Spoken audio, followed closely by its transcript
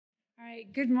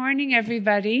right, good morning,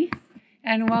 everybody,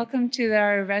 and welcome to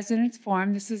our Residence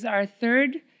Forum. This is our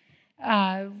third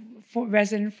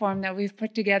resident forum that we've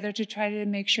put together to try to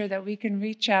make sure that we can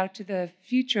reach out to the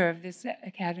future of this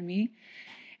academy.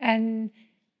 And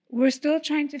we're still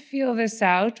trying to feel this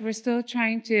out. We're still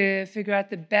trying to figure out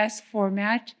the best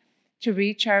format to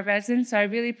reach our residents. So I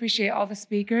really appreciate all the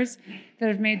speakers that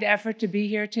have made the effort to be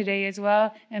here today as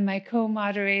well, and my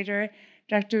co-moderator,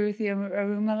 Dr. Ruthie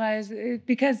Arumala,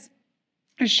 because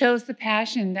it shows the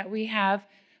passion that we have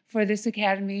for this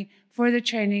academy, for the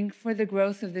training, for the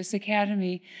growth of this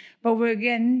academy. But we're,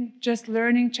 again, just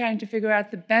learning, trying to figure out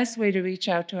the best way to reach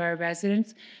out to our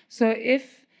residents. So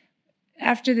if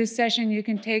after this session you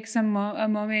can take a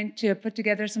moment to put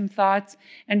together some thoughts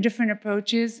and different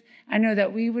approaches, I know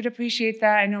that we would appreciate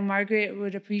that. I know Margaret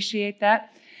would appreciate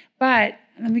that. But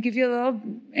let me give you a little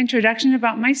introduction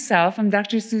about myself. I'm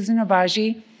Dr. Susan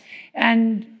Obaji,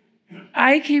 and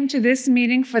I came to this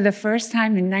meeting for the first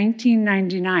time in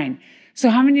 1999. So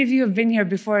how many of you have been here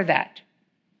before that?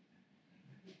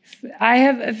 I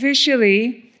have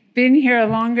officially been here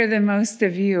longer than most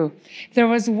of you. There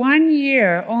was 1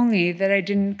 year only that I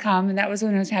didn't come, and that was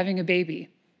when I was having a baby.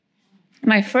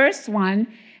 My first one,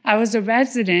 I was a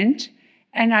resident,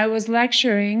 and I was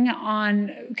lecturing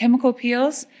on chemical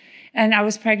peels, and I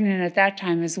was pregnant at that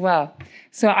time as well.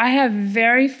 So I have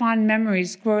very fond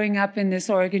memories growing up in this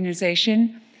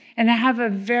organization, and I have a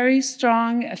very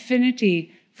strong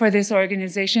affinity for this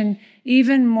organization,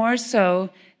 even more so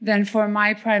than for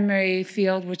my primary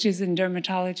field, which is in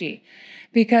dermatology.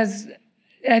 Because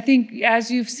I think,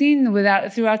 as you've seen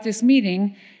throughout this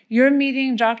meeting, you're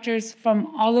meeting doctors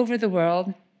from all over the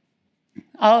world,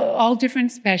 all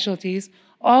different specialties,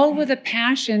 all with a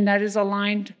passion that is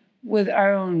aligned with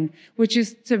our own, which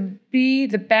is to be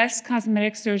the best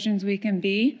cosmetic surgeons we can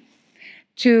be,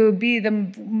 to be the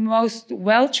most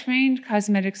well-trained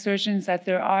cosmetic surgeons that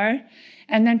there are,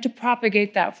 and then to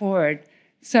propagate that forward.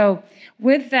 So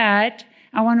with that,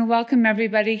 I want to welcome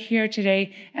everybody here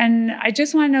today. And I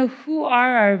just want to know, who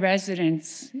are our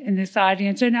residents in this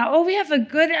audience right now? Oh, we have a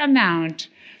good amount.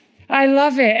 I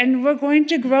love it. And we're going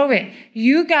to grow it.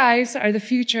 You guys are the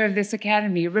future of this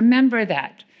academy. Remember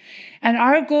that. And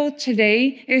our goal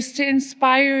today is to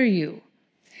inspire you,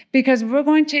 because we're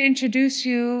going to introduce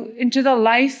you into the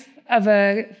life of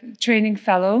a training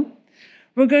fellow.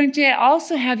 We're going to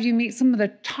also have you meet some of the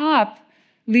top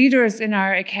leaders in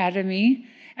our academy,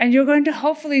 and you're going to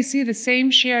hopefully see the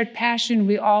same shared passion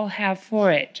we all have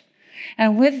for it.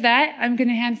 And with that, I'm going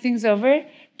to hand things over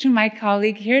to my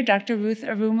colleague here, Dr. Ruth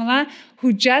Arumala,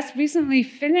 who just recently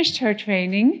finished her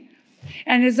training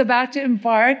and is about to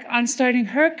embark on starting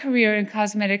her career in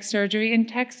cosmetic surgery in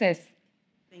Texas.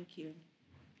 Thank you.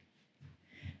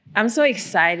 I'm so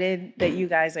excited that you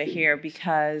guys are here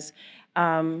because,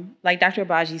 like Dr.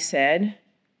 Abaji said,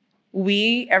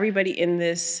 everybody in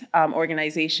this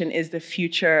organization is the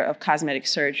future of cosmetic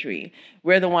surgery.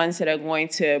 We're the ones that are going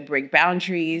to break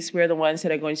boundaries. We're the ones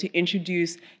that are going to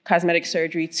introduce cosmetic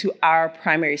surgery to our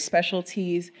primary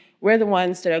specialties. We're the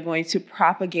ones that are going to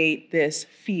propagate this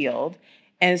field.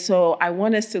 And so I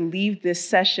want us to leave this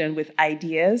session with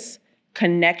ideas,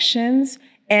 connections,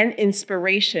 and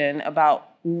inspiration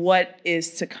about what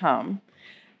is to come.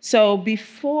 So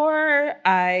before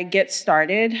I get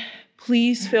started,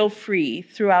 please feel free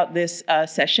throughout this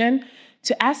session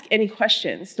to ask any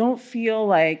questions. Don't feel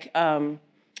like,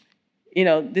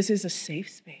 this is a safe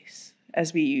space,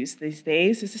 as we use these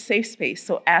days. It's a safe space.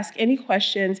 So ask any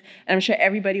questions, and I'm sure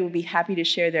everybody will be happy to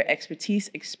share their expertise,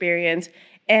 experience,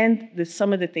 and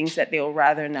some of the things that they'll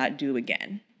rather not do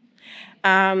again.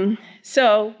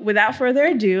 So without further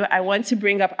ado, I want to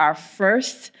bring up our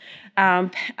first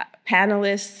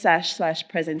panelist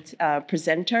 /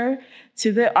 presenter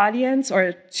to the audience,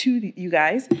 or to you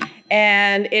guys,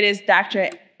 and it is Dr.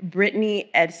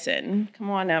 Brittany Edson. Come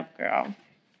on up, girl.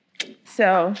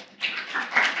 So,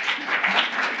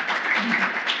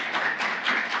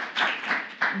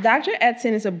 Dr.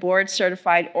 Edson is a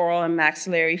board-certified oral and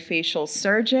maxillary facial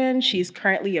surgeon. She's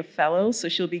currently a fellow, so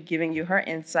she'll be giving you her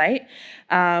insight.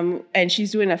 And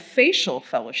she's doing a facial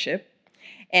fellowship,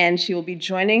 and she will be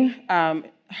joining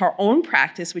her own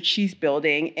practice, which she's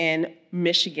building in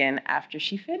Michigan after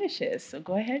she finishes. So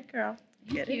go ahead, girl.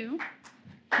 Thank you.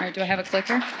 All right, do I have a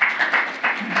clicker?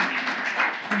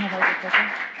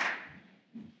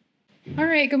 All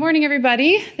right, good morning,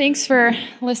 everybody. Thanks for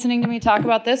listening to me talk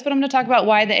about this, but I'm going to talk about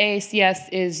why the AACS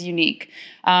is unique.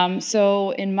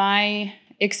 So in my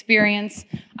experience,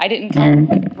 I didn't come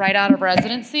right out of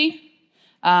residency.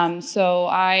 So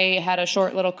I had a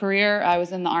short little career. I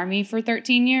was in the Army for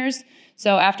 13 years.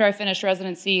 So after I finished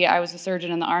residency, I was a surgeon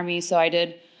in the Army, so I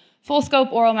did full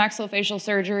scope oral maxillofacial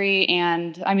surgery,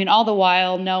 and I mean, all the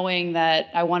while knowing that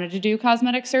I wanted to do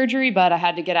cosmetic surgery, but I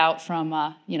had to get out from,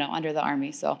 under the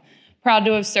Army. So proud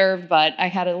to have served, but I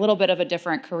had a little bit of a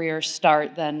different career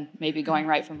start than maybe going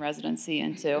right from residency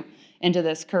into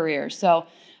this career. So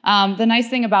the nice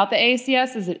thing about the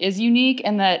AACS is it is unique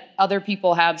in that other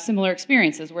people have similar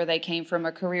experiences where they came from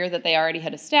a career that they already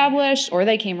had established, or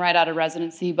they came right out of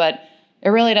residency, but it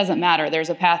really doesn't matter.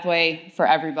 There's a pathway for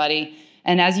everybody.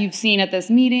 And as you've seen at this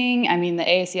meeting, I mean, the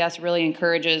AACS really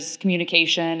encourages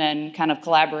communication and kind of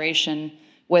collaboration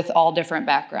with all different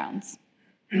backgrounds.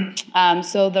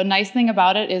 So the nice thing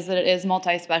about it is that it is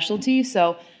multi-specialty.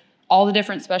 So all the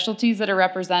different specialties that are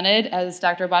represented, as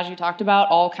Dr. Abaji talked about,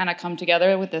 all kind of come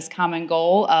together with this common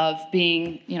goal of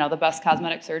being, the best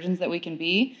cosmetic surgeons that we can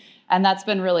be. And that's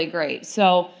been really great.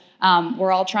 So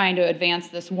we're all trying to advance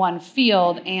this one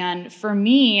field. And for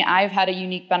me, I've had a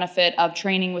unique benefit of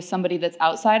training with somebody that's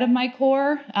outside of my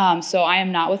core. So I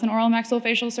am not with an oral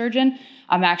maxillofacial surgeon.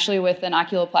 I'm actually with an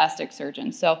oculoplastic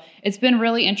surgeon. So it's been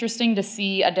really interesting to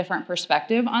see a different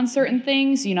perspective on certain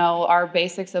things. Our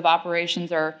basics of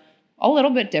operations are a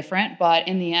little bit different, but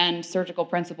in the end, surgical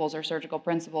principles are surgical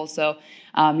principles. So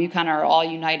you kind of are all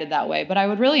united that way. But I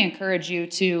would really encourage you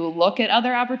to look at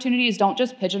other opportunities. Don't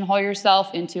just pigeonhole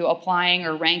yourself into applying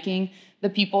or ranking the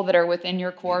people that are within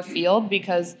your core field,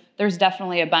 because there's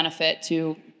definitely a benefit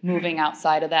to moving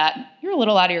outside of that. You're a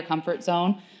little out of your comfort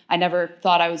zone. I never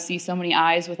thought I would see so many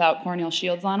eyes without corneal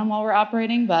shields on them while we're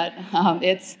operating, but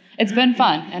it's been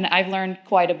fun, and I've learned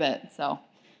quite a bit. So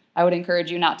I would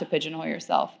encourage you not to pigeonhole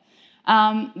yourself.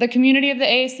 The community of the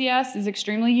AACS is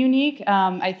extremely unique.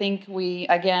 I think we,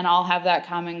 again, all have that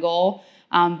common goal.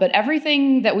 But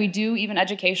everything that we do, even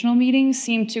educational meetings,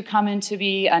 seem to come into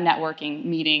be a networking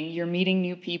meeting. You're meeting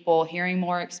new people, hearing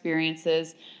more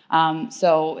experiences.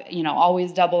 So,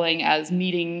 always doubling as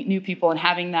meeting new people and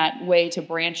having that way to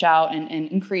branch out and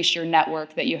increase your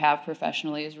network that you have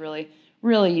professionally is really,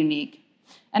 really unique.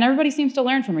 And everybody seems to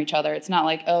learn from each other. It's not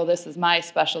like, oh, this is my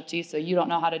specialty, so you don't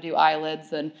know how to do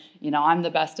eyelids, and I'm the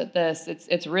best at this.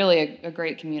 It's really a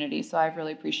great community, so I've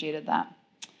really appreciated that.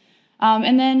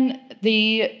 And then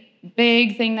the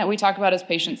big thing that we talk about is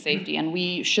patient safety, and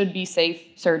we should be safe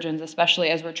surgeons, especially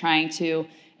as we're trying to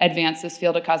advance this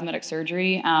field of cosmetic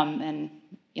surgery.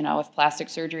 If plastic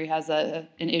surgery has an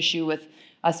issue with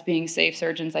us being safe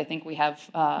surgeons, I think we have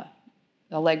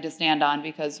a leg to stand on,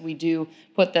 because we do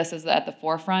put this at the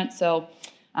forefront. So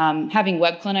having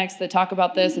web clinics that talk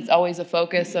about this, it's always a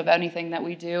focus of anything that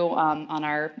we do on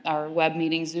our web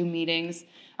meetings, Zoom meetings.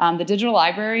 The digital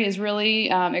library is really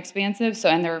expansive,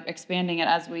 and they're expanding it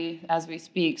as we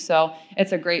speak. So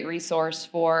it's a great resource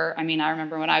for, I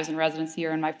remember when I was in residency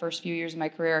or in my first few years of my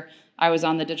career, I was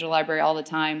on the digital library all the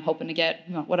time, hoping to get,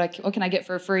 what can I get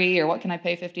for free, or what can I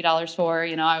pay $50 for?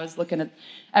 I was looking at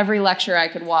every lecture I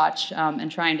could watch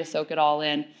and trying to soak it all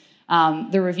in.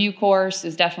 The review course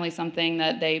is definitely something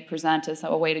that they present as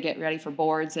a way to get ready for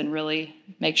boards and really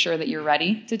make sure that you're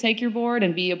ready to take your board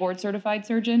and be a board certified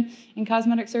surgeon in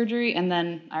cosmetic surgery. And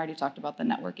then I already talked about the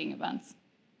networking events.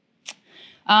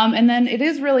 And then it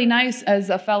is really nice as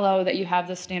a fellow that you have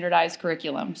the standardized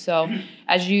curriculum. So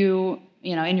as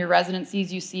in your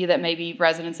residencies, you see that maybe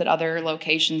residents at other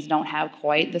locations don't have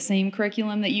quite the same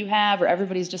curriculum that you have, or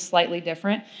everybody's just slightly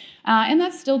different. And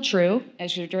that's still true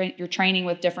as you're training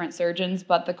with different surgeons,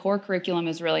 but the core curriculum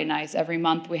is really nice. Every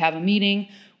month we have a meeting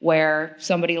where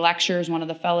somebody lectures, one of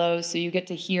the fellows, so you get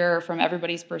to hear from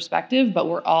everybody's perspective, but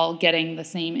we're all getting the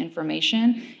same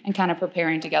information and kind of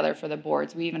preparing together for the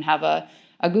boards. We even have a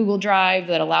Google Drive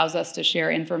that allows us to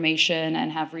share information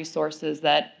and have resources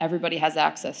that everybody has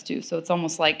access to. So it's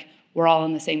almost like we're all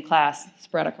in the same class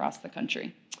spread across the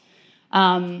country.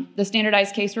 The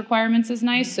standardized case requirements is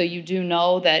nice. So you do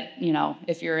know that,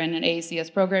 if you're in an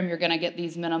AACS program, you're going to get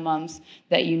these minimums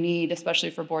that you need,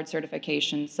 especially for board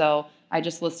certification. So I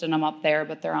just listed them up there,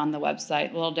 but they're on the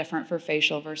website. A little different for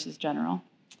facial versus general.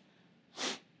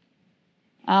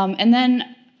 And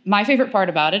then my favorite part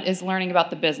about it is learning about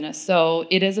the business. So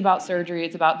it is about surgery,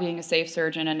 it's about being a safe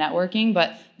surgeon and networking,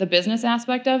 but the business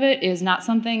aspect of it is not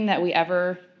something that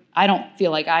I don't feel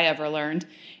like I ever learned.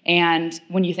 And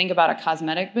when you think about a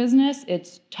cosmetic business,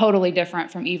 it's totally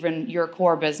different from even your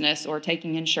core business or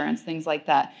taking insurance, things like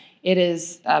that. It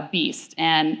is a beast.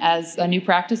 And as a new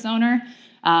practice owner,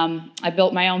 I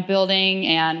built my own building,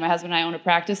 and my husband and I own a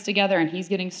practice together, and he's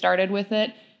getting started with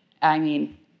it.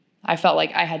 I felt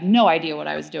like I had no idea what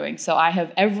I was doing. So I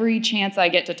have every chance I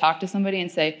get to talk to somebody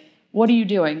and say, what are you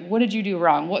doing? What did you do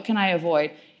wrong? What can I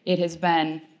avoid? It has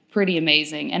been pretty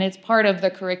amazing. And it's part of the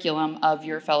curriculum of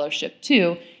your fellowship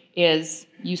too, is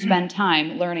you spend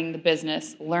time learning the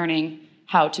business, learning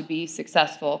how to be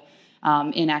successful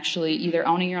in actually either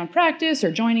owning your own practice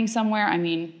or joining somewhere. I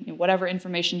mean, whatever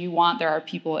information you want, there are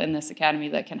people in this academy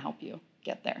that can help you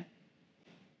get there.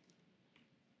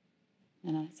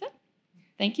 And that's it.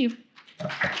 Thank you.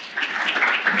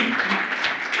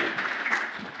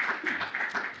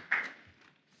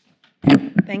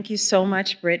 Thank you so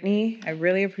much, Brittany. I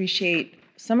really appreciate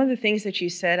some of the things that you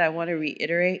said. I want to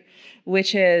reiterate,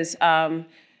 which is,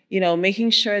 making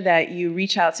sure that you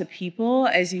reach out to people.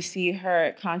 As you see,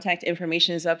 her contact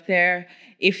information is up there.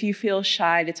 If you feel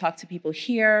shy to talk to people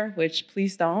here, which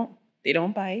please don't, they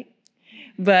don't bite,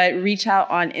 but reach out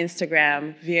on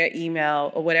Instagram, via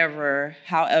email, or whatever,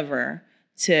 however,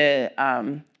 to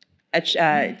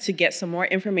get some more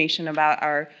information about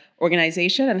our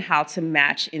organization and how to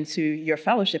match into your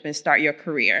fellowship and start your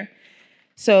career.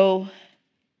 So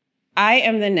I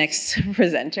am the next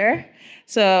presenter.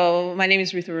 So my name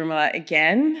is Ruth Arumala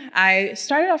again. I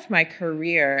started off my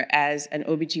career as an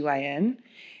OBGYN,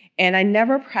 and I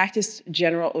never practiced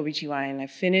general OBGYN. I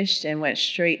finished and went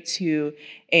straight to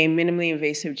a minimally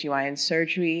invasive GYN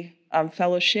surgery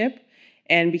fellowship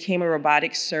and became a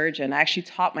robotic surgeon. I actually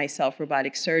taught myself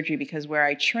robotic surgery because where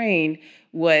I trained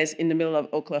was in the middle of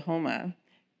Oklahoma,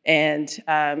 and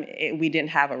we didn't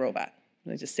have a robot.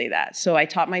 Let's just say that. So I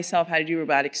taught myself how to do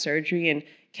robotic surgery and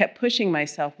kept pushing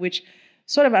myself, which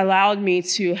sort of allowed me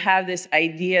to have this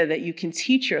idea that you can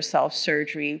teach yourself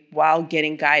surgery while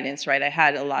getting guidance, right? I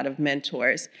had a lot of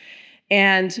mentors.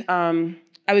 And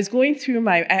I was going through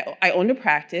I owned a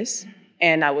practice,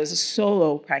 and I was a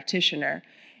solo practitioner.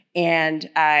 And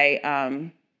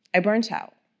I burnt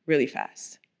out really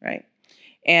fast, right?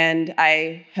 And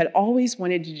I had always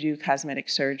wanted to do cosmetic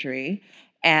surgery.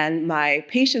 And my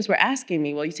patients were asking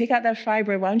me, well, you take out that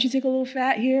fibroid, why don't you take a little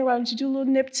fat here? Why don't you do a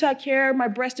little nip tuck here? My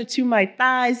breasts are to my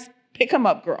thighs. Pick them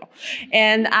up, girl.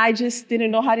 And I just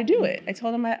didn't know how to do it. I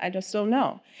told them I just don't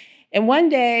know. And one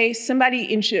day,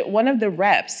 one of the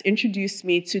reps introduced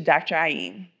me to Dr.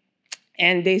 Ayin.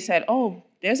 And they said, oh,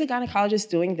 there's a gynecologist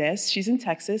doing this. She's in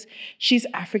Texas. She's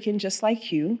African just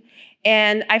like you.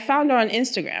 And I found her on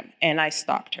Instagram, and I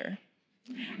stalked her.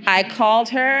 I called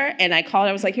her.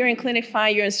 I was like, you're in clinic,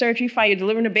 fine. You're in surgery, fine. You're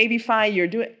delivering a baby, fine.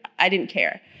 I didn't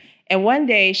care. And one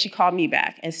day, she called me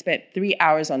back and spent 3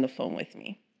 hours on the phone with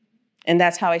me. And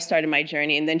that's how I started my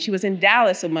journey. And then she was in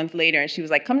Dallas a month later, and she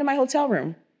was like, come to my hotel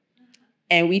room.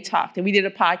 And we talked, and we did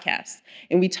a podcast,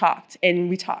 and we talked,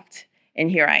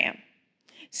 and here I am.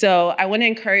 So I want to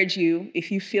encourage you,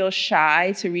 if you feel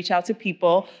shy to reach out to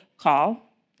people, call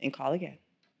and call again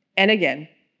and again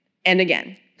and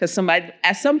again, because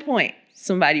at some point,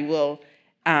 somebody will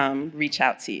reach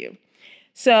out to you.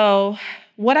 So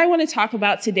what I want to talk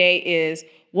about today is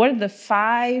what are the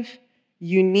 5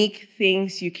 unique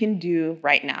things you can do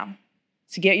right now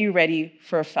to get you ready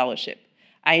for a fellowship.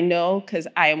 I know because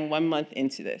I am 1 month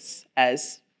into this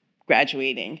as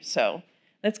graduating. So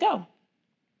let's go.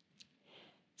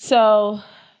 So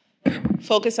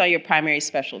focus on your primary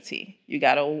specialty. You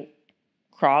got to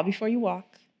crawl before you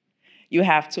walk. You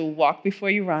have to walk before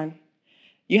you run.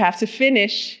 You have to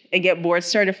finish and get board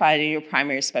certified in your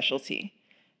primary specialty.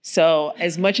 So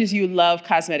as much as you love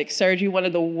cosmetic surgery, one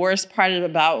of the worst parts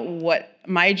about what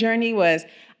my journey was,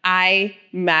 I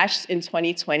matched in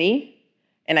 2020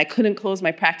 and I couldn't close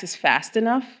my practice fast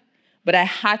enough, but I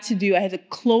had to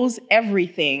close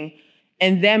everything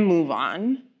and then move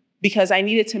on, because I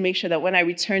needed to make sure that when I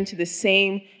returned to the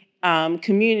same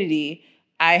community,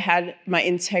 I had my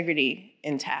integrity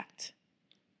intact.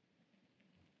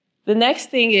 The next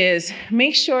thing is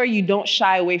make sure you don't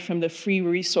shy away from the free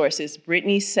resources.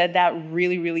 Brittany said that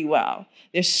really, really well.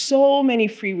 There's so many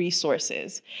free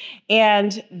resources.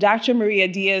 And Dr. Maria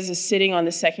Diaz is sitting on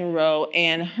the second row,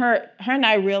 and her and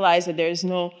I realized that there's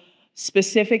no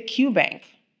specific Q bank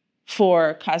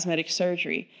for cosmetic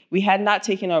surgery. We had not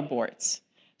taken our boards,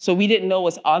 so we didn't know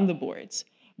what's on the boards.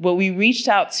 But we reached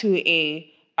out to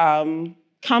a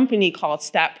company called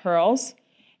Stat Pearls,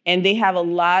 and they have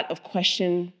a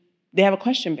question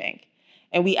bank.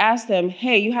 And we asked them,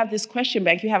 hey, you have this question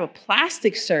bank, you have a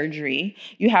plastic surgery,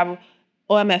 you have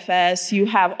OMFS, you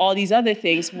have all these other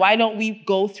things. Why don't we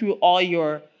go through all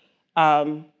your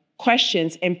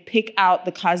questions and pick out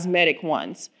the cosmetic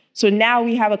ones? So now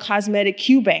we have a cosmetic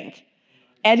Q bank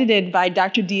edited by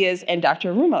Dr. Diaz and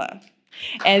Dr. Arumala.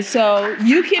 And so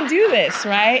you can do this,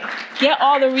 right? Get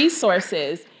all the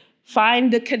resources.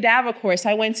 Find the cadaver course.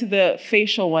 I went to the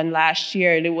facial one last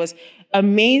year, and it was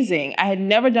amazing. I had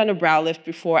never done a brow lift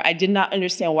before. I did not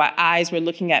understand why eyes were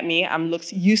looking at me. I'm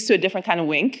used to a different kind of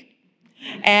wink.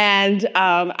 And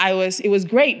it was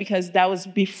great because that was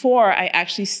before I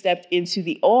actually stepped into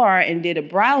the OR and did a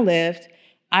brow lift.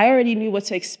 I already knew what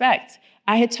to expect.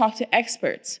 I had talked to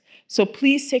experts. So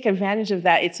please take advantage of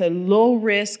that. It's a low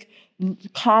risk,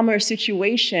 calmer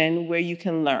situation where you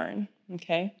can learn,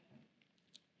 okay?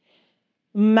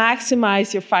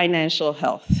 Maximize your financial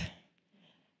health.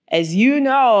 As you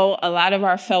know, a lot of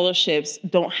our fellowships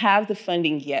don't have the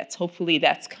funding yet. Hopefully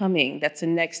that's coming. That's the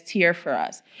next tier for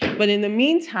us. But in the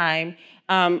meantime,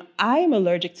 I am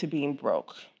allergic to being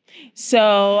broke.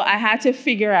 So I had to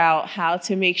figure out how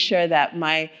to make sure that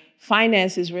my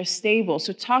finances were stable.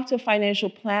 So talk to a financial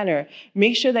planner.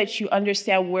 Make sure that you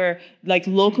understand where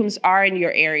locums are in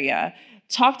your area.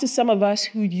 Talk to some of us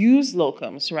who use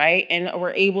locums, right? And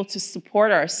we're able to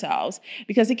support ourselves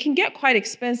because it can get quite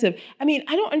expensive. I mean,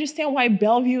 I don't understand why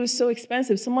Bellevue is so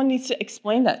expensive. Someone needs to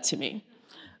explain that to me.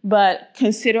 But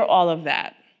consider all of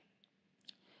that.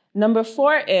 Number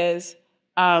 4 is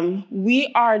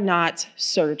we are not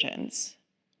surgeons.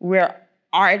 We're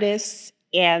artists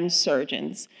and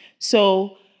surgeons.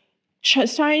 So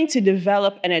starting to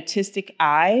develop an artistic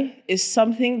eye is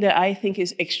something that I think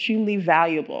is extremely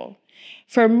valuable.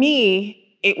 For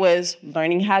me, it was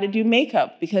learning how to do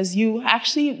makeup because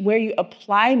where you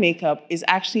apply makeup is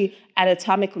actually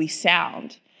anatomically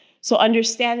sound. So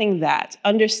understanding that,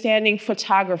 understanding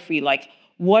photography,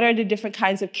 what are the different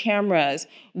kinds of cameras,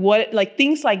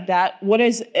 things like that. What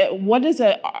does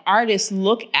an artist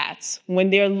look at when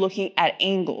they're looking at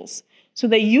angles? So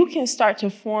that you can start to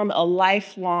form a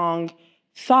lifelong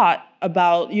thought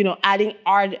about, adding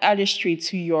artistry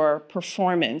to your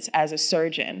performance as a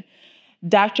surgeon.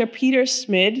 Dr. Peter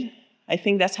Smid, I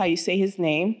think that's how you say his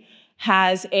name,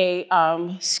 has a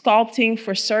sculpting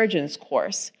for surgeons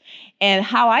course. And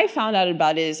how I found out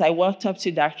about it is I walked up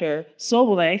to Dr.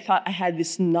 Sobel and I thought I had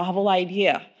this novel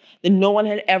idea that no one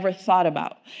had ever thought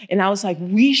about. And I was like,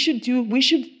 we should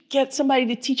get somebody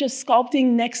to teach us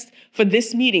sculpting next for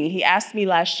this meeting. He asked me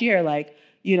last year,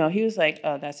 he was like,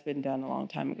 oh, that's been done a long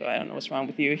time ago. I don't know what's wrong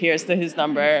with you. Here's his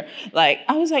number. I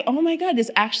was like, oh my God,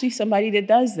 there's actually somebody that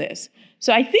does this.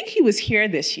 So I think he was here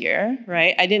this year,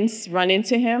 right? I didn't run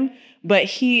into him, but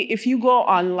if you go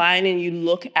online and you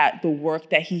look at the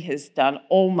work that he has done,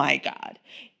 oh my God,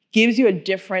 gives you a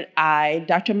different eye.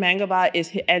 Dr. Mangaba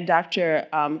and Dr.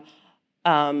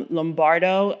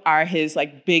 Lombardo are his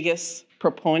biggest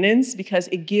proponents because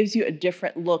it gives you a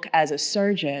different look as a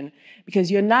surgeon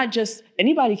because you're not just,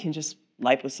 anybody can just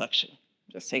liposuction,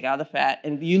 just take out the fat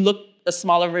and you look a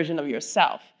smaller version of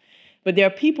yourself. But there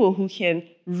are people who can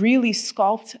really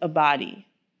sculpt a body,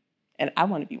 and I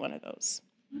want to be one of those.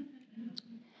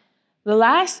 The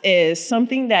last is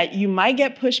something that you might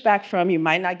get pushback from, you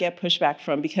might not get pushback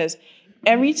from, because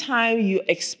every time you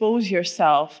expose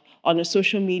yourself on a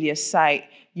social media site,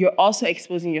 you're also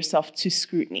exposing yourself to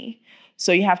scrutiny.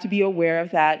 So you have to be aware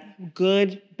of that,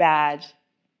 good, bad.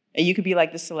 And you could be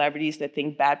like the celebrities that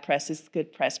think bad press is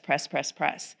good press, press, press,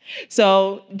 press.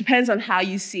 So it depends on how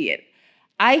you see it.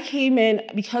 I came in,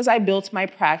 because I built my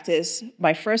practice,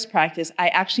 my first practice, I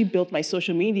actually built my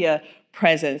social media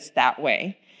presence that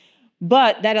way.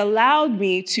 But that allowed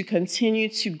me to continue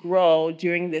to grow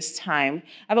during this time.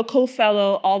 I have a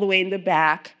co-fellow all the way in the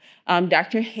back,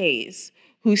 Dr. Hayes,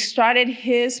 who started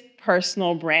his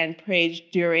personal brand page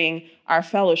during our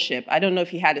fellowship. I don't know if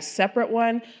he had a separate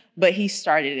one, but he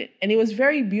started it. And it was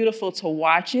very beautiful to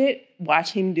watch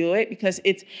him do it, because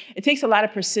it takes a lot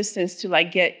of persistence to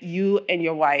get you and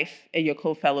your wife and your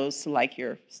co-fellows to like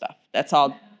your stuff. That's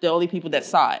all, the only people that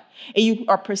saw it. And you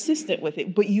are persistent with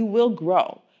it, but you will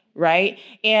grow, right?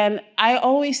 And I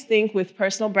always think with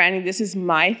personal branding, this is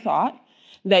my thought,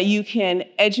 that you can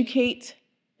educate,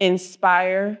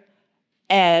 inspire,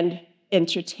 and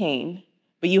entertain,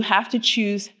 but you have to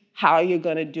choose how you're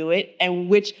going to do it, and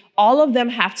which all of them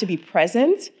have to be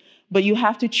present, but you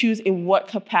have to choose in what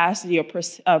capacity or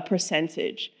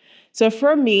percentage. So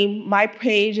for me, my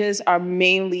pages are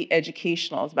mainly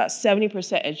educational. It's about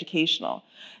 70% educational.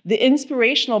 The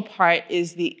inspirational part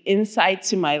is the insight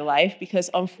to my life, because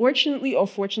unfortunately or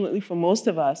fortunately for most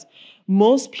of us,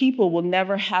 most people will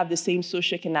never have the same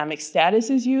socioeconomic status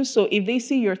as you. So if they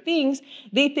see your things,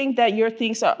 they think that your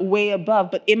things are way above,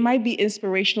 but it might be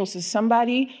inspirational to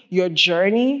somebody. Your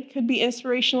journey could be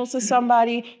inspirational to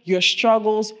somebody, your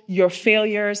struggles, your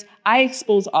failures. I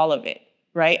expose all of it,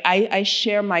 right? I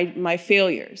share my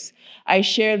failures. I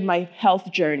shared my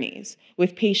health journeys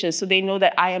with patients so they know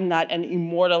that I am not an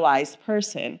immortalized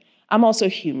person. I'm also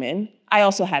human. I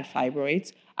also had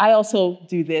fibroids. I also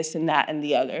do this and that and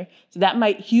the other. So that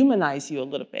might humanize you a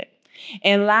little bit.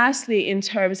 And lastly, in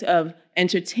terms of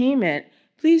entertainment,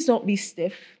 please don't be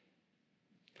stiff.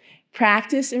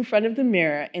 Practice in front of the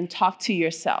mirror and talk to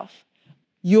yourself.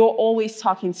 You're always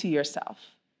talking to yourself.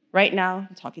 Right now,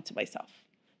 I'm talking to myself.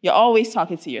 You're always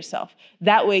talking to yourself.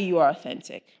 That way you are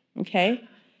authentic, okay?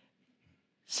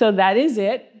 So that is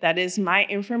it. That is my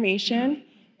information.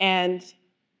 And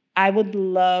I would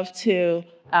love to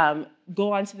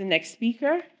go on to the next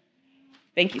speaker.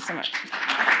 Thank you so much.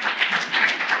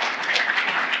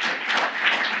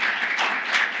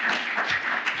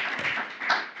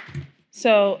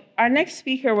 So our next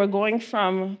speaker, we're going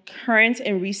from current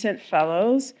and recent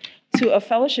fellows to a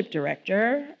fellowship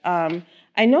director.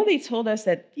 I know they told us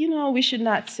that, we should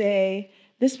not say,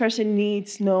 this person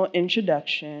needs no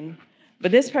introduction,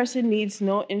 but this person needs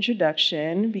no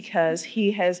introduction because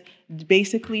he has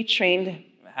basically trained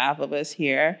half of us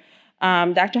here.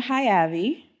 Dr.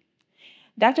 Hayavi.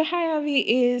 Dr. Hayavi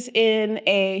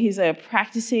he's a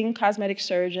practicing cosmetic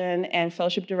surgeon and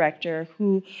fellowship director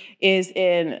who is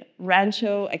in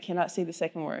Rancho, I cannot say the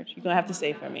second word. You're gonna have to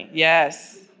say it for me.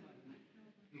 Yes.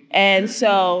 And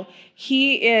so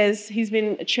he's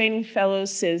been training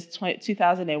fellows since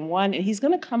 2001, and he's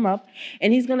gonna come up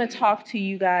and he's gonna talk to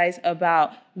you guys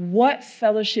about what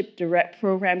fellowship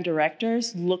program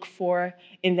directors look for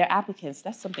in their applicants.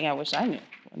 That's something I wish I knew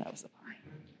when I was a part.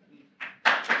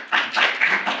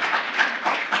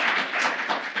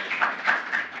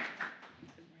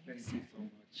 Thank you so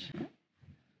much.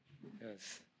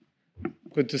 Yes.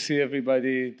 Good to see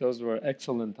everybody. Those were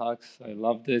excellent talks. I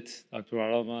loved it. Dr.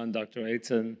 Araman, Dr.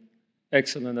 Aitzen,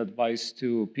 excellent advice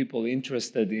to people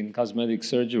interested in cosmetic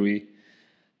surgery.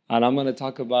 And I'm going to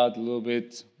talk about a little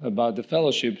bit about the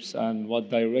fellowships and what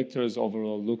directors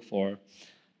overall look for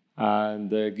and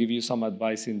give you some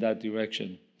advice in that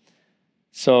direction.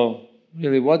 So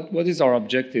really, what is our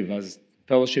objective as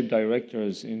fellowship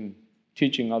directors in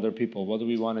teaching other people? What do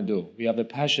we want to do? We have a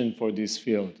passion for this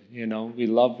field. We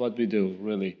love what we do,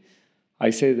 really.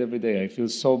 I say it every day. I feel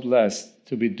so blessed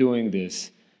to be doing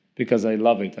this because I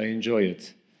love it. I enjoy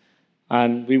it.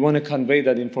 And we want to convey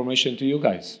that information to you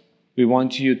guys. We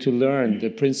want you to learn the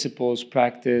principles,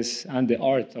 practice, and the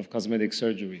art of cosmetic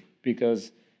surgery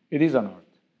because it is an art.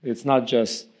 It's not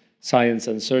just science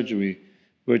and surgery.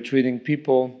 We're treating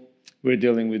people, we're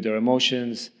dealing with their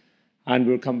emotions, and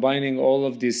we're combining all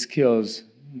of these skills,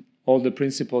 all the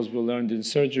principles we learned in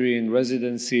surgery, in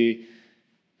residency,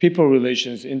 people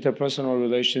relations, interpersonal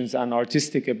relations, and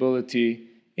artistic ability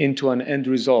into an end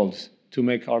result to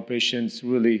make our patients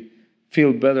really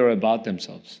feel better about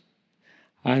themselves.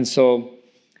 And so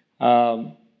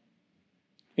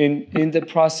in the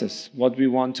process, what we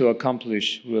want to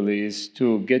accomplish really is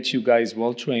to get you guys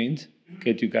well-trained,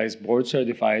 get you guys board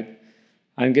certified,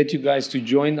 and get you guys to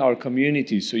join our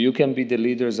community so you can be the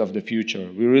leaders of the future.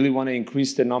 We really want to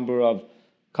increase the number of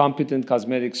competent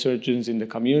cosmetic surgeons in the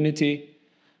community,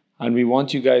 and we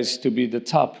want you guys to be the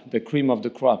top, the cream of the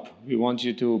crop. We want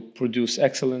you to produce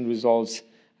excellent results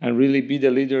and really be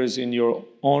the leaders in your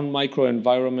own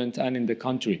microenvironment and in the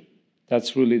country.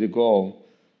 That's really the goal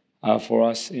for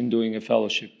us in doing a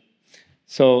fellowship.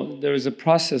 So there is a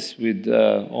process with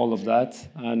all of that,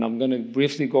 and I'm going to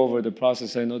briefly go over the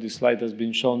process. I know this slide has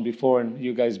been shown before, and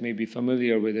you guys may be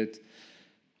familiar with it.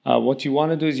 What you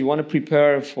want to do is you want to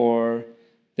prepare for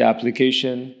the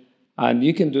application, and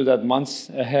you can do that months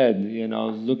ahead.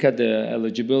 Look at the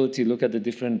eligibility, look at the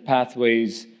different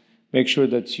pathways, make sure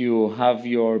that you have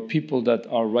your people that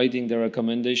are writing the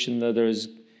recommendation letters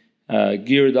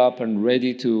geared up and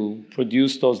ready to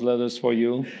produce those letters for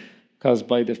you. Because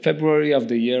by the February of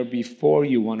the year before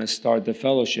you want to start the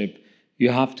fellowship,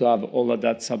 you have to have all of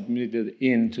that submitted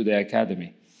into the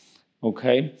academy,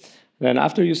 okay? Then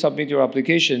after you submit your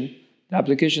application, the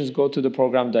applications go to the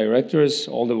program directors,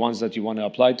 all the ones that you want to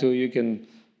apply to. You can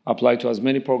apply to as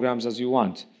many programs as you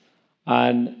want.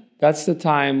 And that's the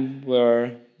time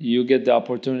where you get the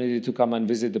opportunity to come and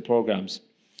visit the programs.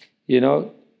 Be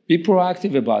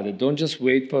proactive about it. Don't just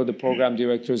wait for the program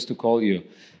directors to call you.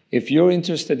 If you're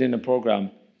interested in a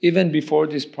program, even before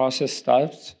this process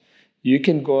starts, you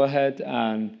can go ahead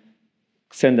and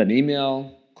send an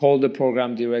email, call the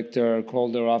program director,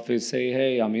 call their office, say,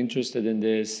 hey, I'm interested in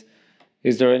this.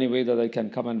 Is there any way that I can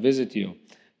come and visit you?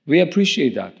 We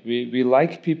appreciate that. We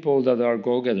like people that are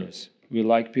go-getters. We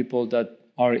like people that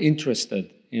are interested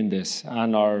in this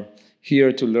and are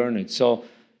here to learn it. So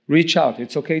reach out.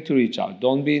 It's okay to reach out.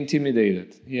 Don't be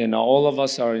intimidated. All of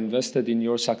us are invested in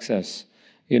your success.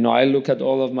 I look at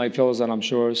all of my fellows, and I'm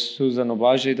sure Susan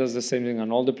Obaji does the same thing,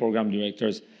 and all the program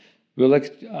directors. We look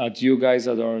at you guys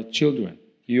as our children.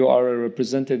 You are a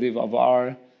representative of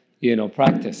our,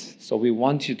 practice. So we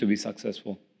want you to be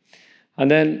successful. And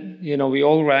then, we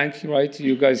all rank, right?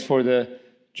 You guys for the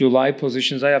July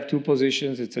positions, I have 2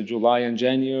 positions. It's a July and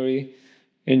January.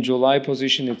 In July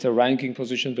position, it's a ranking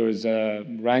position. There is a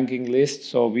ranking list.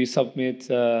 So we submit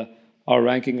our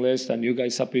ranking list, and you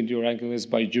guys submit your ranking list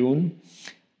by June.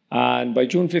 And by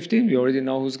June 15, we already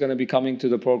know who's going to be coming to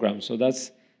the program. So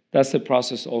that's the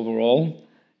process overall.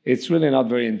 It's really not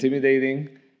very intimidating.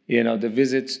 The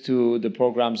visits to the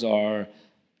programs are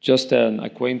just an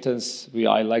acquaintance.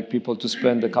 I like people to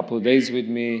spend a couple of days with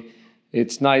me.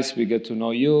 It's nice. We get to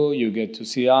know you. You get to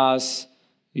see us.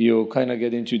 You kind of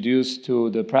get introduced to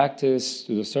the practice,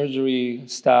 to the surgery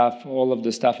staff, all of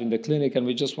the staff in the clinic, and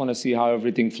we just want to see how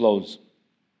everything flows.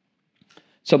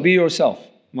 So be yourself.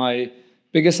 My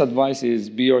biggest advice is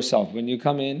be yourself. When you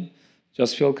come in,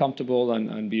 just feel comfortable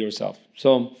and be yourself.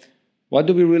 So what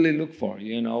do we really look for?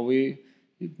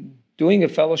 Doing a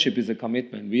fellowship is a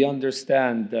commitment. We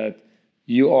understand that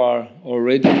you are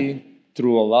already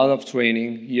through a lot of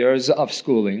training, years of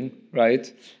schooling,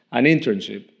 right? An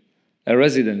internship, a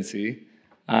residency,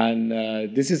 and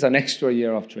this is an extra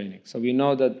year of training. So we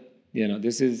know that,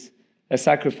 this is a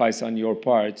sacrifice on your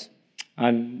part.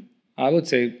 And I would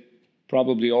say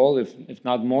probably all, if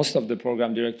not most of the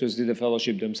program directors did a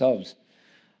fellowship themselves.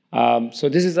 So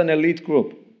this is an elite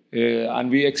group. And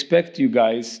we expect you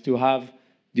guys to have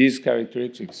these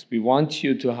characteristics. We want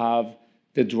you to have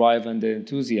the drive and the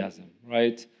enthusiasm,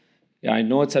 right? Yeah, I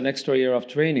know it's an extra year of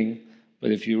training,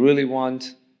 but if you really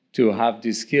want to have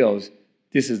these skills,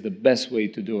 this is the best way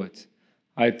to do it.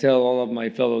 I tell all of my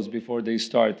fellows before they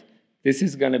start, this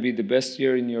is going to be the best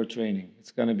year in your training.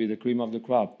 It's going to be the cream of the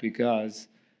crop because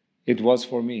it was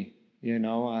for me,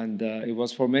 and it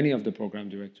was for many of the program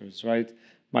directors, right?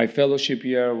 My fellowship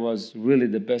year was really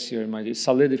the best year. It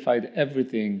solidified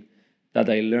everything that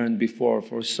I learned before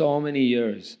for so many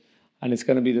years. And it's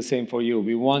going to be the same for you.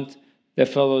 We want the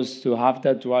fellows to have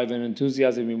that drive and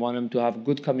enthusiasm. We want them to have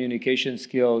good communication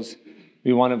skills.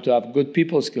 We want them to have good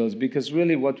people skills, because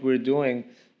really what we're doing,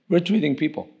 we're treating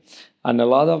people. And a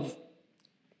lot of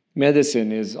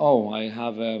medicine is, I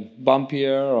have a bump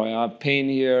here, or I have pain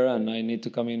here, and I need to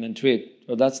come in and treat.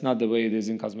 So that's not the way it is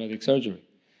in cosmetic surgery.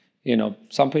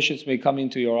 Some patients may come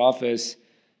into your office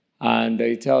and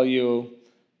they tell you,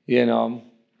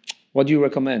 what do you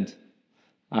recommend?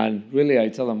 And really I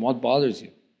tell them, what bothers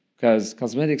you? Because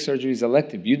cosmetic surgery is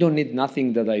elective. You don't need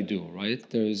nothing that I do, right?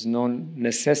 There is no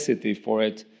necessity for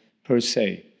it per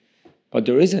se. But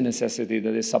there is a necessity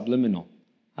that is subliminal.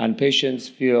 And patients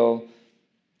feel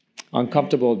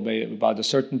uncomfortable about a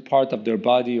certain part of their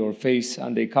body or face,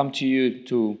 and they come to you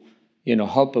to,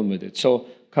 help them with it. So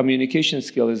communication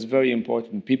skill is very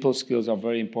important. People skills are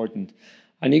very important.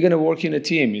 And you're going to work in a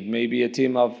team. It may be a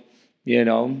team of,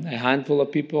 a handful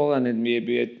of people, and it may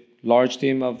be a large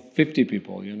team of 50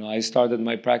 people. I started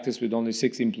my practice with only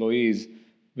 6 employees.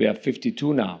 We have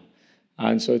 52 now.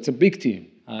 And so it's a big team.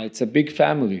 It's a big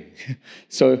family.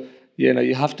 So,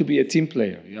 you have to be a team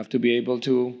player. You have to be able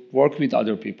to work with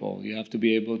other people. You have to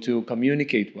be able to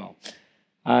communicate well.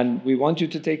 And we want you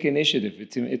to take initiative.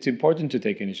 It's important to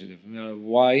take initiative.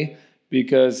 Why?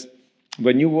 Because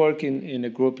when you work in a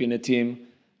group, in a team,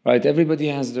 right, everybody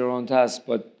has their own task,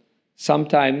 but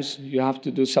sometimes you have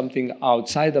to do something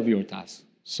outside of your task.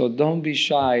 So don't be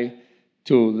shy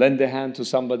to lend a hand to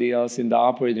somebody else in the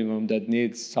operating room that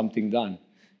needs something done.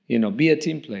 Be a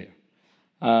team player.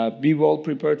 Be well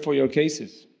prepared for your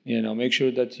cases. Make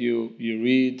sure that you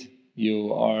read,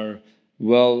 you are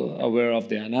well aware of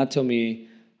the anatomy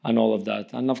and all of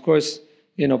that. And of course,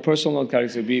 personal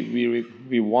character,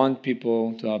 we want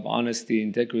people to have honesty,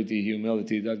 integrity,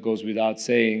 humility. That goes without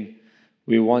saying.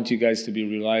 We want you guys to be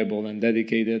reliable and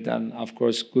dedicated, and of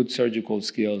course, good surgical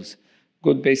skills.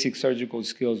 Good basic surgical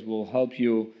skills will help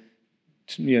you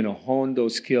to, hone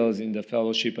those skills in the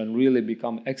fellowship and really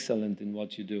become excellent in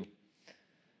what you do.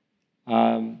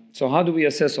 So how do we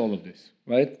assess all of this,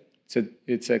 right?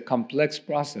 It's a complex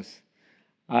process.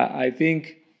 I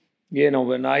think,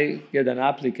 when I get an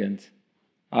applicant,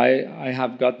 I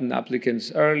have gotten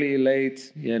applicants early,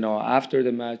 late, after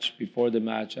the match, before the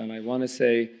match, and I want to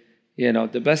say,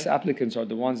 the best applicants are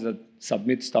the ones that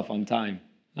submit stuff on time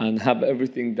and have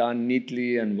everything done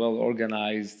neatly and well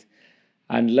organized.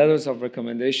 And letters of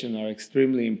recommendation are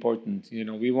extremely important.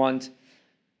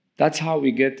 That's how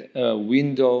we get a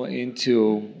window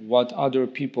into what other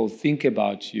people think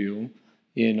about you,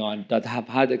 and that have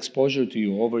had exposure to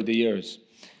you over the years.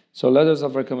 So letters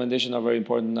of recommendation are very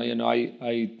important.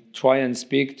 I try and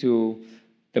speak to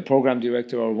the program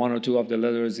director or 1 or 2 of the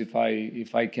letters if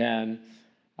I can.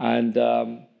 And,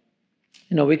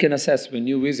 we can assess, when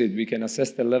you visit, we can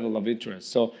assess the level of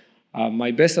interest. So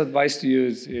my best advice to you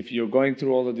is, if you're going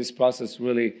through all of this process,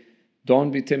 really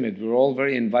Don't be timid. We're all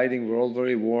very inviting. We're all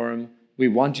very warm. We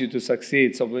want you to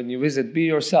succeed. So when you visit, be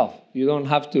yourself. You don't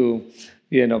have to,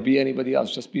 be anybody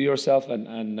else. Just be yourself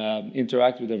and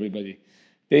interact with everybody.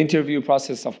 The interview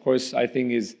process, of course, I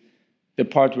think is the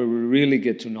part where we really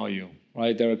get to know you,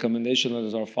 right? The recommendation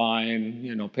letters are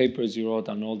fine. Papers you wrote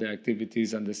on all the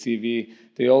activities and the CV,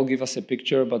 they all give us a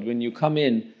picture. But when you come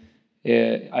in,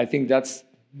 I think that's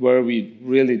where we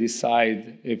really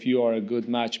decide if you are a good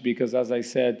match. Because as I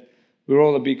said, we're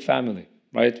all a big family,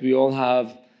 right? We all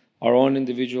have our own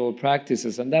individual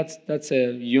practices, and that's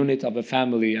a unit of a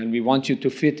family, and we want you to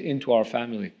fit into our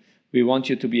family. We want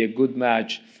you to be a good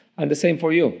match, and the same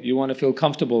for you. You want to feel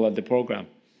comfortable at the program.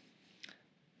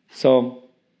 So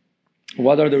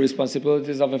what are the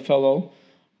responsibilities of a fellow?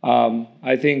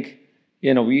 I think,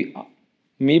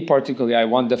 me particularly, I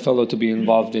want the fellow to be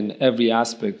involved in every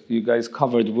aspect. You guys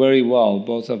covered very well,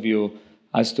 both of you,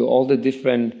 as to all the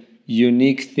different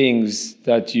unique things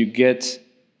that you get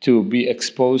to be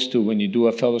exposed to when you do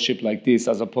a fellowship like this,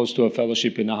 as opposed to a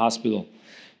fellowship in a hospital.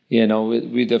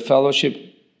 With a fellowship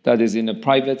that is in a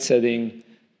private setting,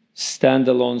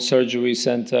 standalone surgery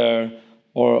center,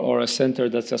 or a center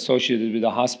that's associated with a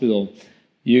hospital,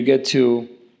 you get to,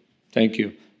 thank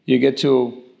you, you get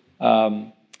to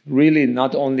really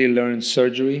not only learn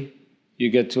surgery, you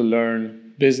get to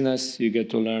learn business, you get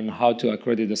to learn how to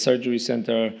accredit a surgery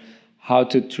center, how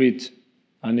to treat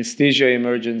anesthesia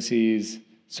emergencies,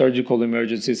 surgical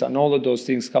emergencies, and all of those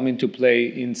things come into play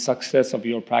in success of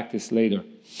your practice later.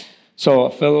 So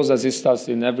fellows assist us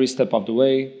in every step of the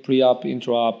way, pre-op,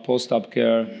 intra-op, post-op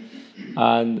care.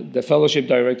 And the fellowship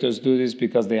directors do this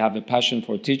because they have a passion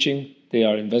for teaching, they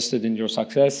are invested in your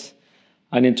success,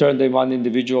 and in turn they want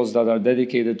individuals that are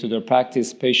dedicated to their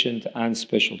practice, patient, and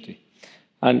specialty.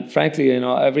 And frankly,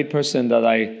 every person that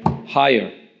I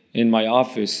hire in my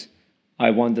office, I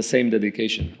want the same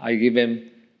dedication. I give him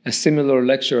a similar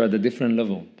lecture at a different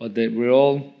level, but we're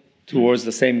all towards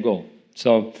the same goal.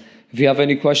 So if you have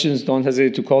any questions, don't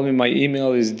hesitate to call me. My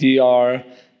email is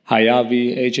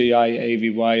drhayavi,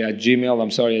 H-A-I-A-V-Y, @gmail. I'm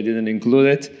sorry I didn't include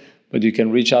it, but you can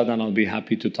reach out and I'll be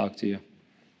happy to talk to you.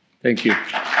 Thank you.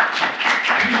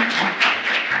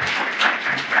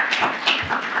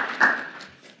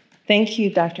 Thank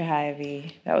you, Dr.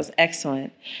 Hayavi. That was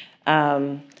excellent.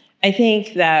 I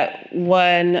think that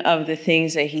one of the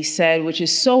things that he said, which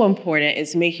is so important,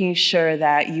 is making sure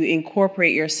that you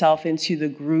incorporate yourself into the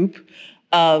group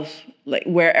of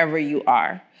wherever you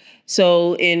are.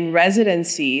 So in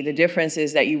residency, the difference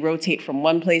is that you rotate from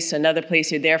one place to another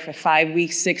place. You're there for 5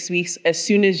 weeks, 6 weeks. As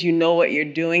soon as you know what you're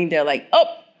doing, they're like, oh,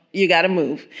 you got to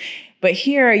move. But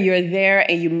here you're there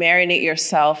and you marinate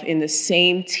yourself in the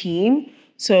same team.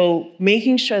 So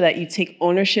making sure that you take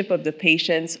ownership of the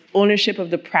patients, ownership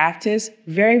of the practice,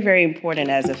 very, very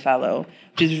important as a fellow,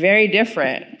 which is very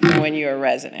different from when you're a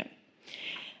resident.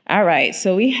 All right,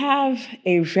 so we have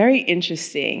a very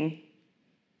interesting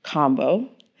combo.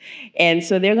 And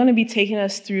so they're going to be taking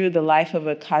us through the life of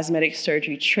a cosmetic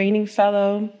surgery training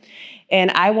fellow. And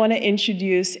I want to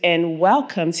introduce and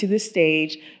welcome to the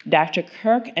stage Dr.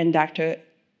 Kirk and Dr.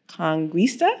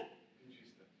 Conquista.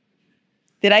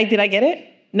 Did I get it?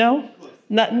 No?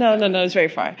 No, it's very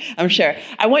far, I'm sure.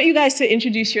 I want you guys to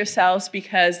introduce yourselves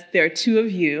because there are two of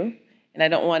you, and I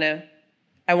want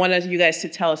you guys to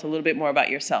tell us a little bit more about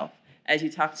yourself as you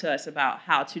talk to us about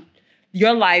how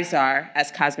your lives are as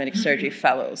cosmetic surgery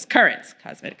fellows, current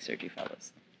cosmetic surgery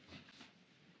fellows.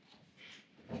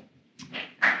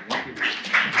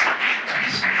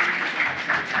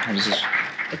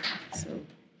 So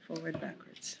forward,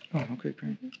 backwards. Oh, okay,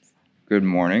 great. Good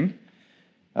morning.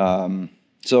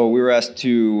 So we were asked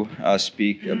to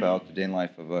speak about the day in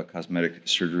life of a cosmetic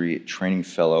surgery training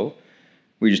fellow.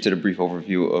 We just did a brief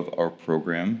overview of our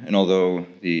program, and although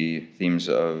the themes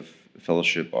of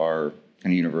fellowship are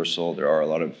kind of universal, there are a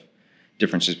lot of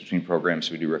differences between programs,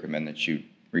 so we do recommend that you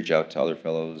reach out to other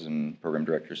fellows and program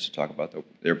directors to talk about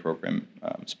their program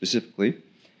specifically.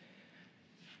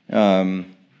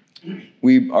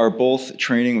 We are both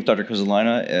training with Dr.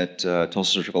 Kozolina at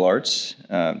Tulsa Surgical Arts.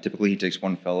 Typically he takes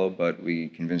one fellow, but we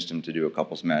convinced him to do a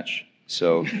couples match.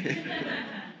 So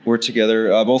we're together,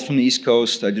 both from the East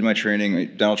Coast. I did my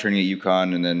dental training at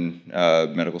UConn, and then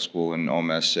medical school in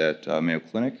OMS at Mayo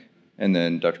Clinic. And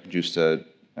then Dr. Conjusta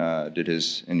did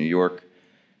his in New York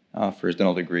for his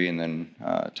dental degree, and then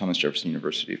Thomas Jefferson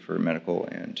University for medical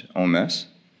and OMS.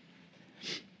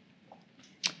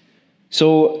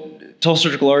 So Tulsa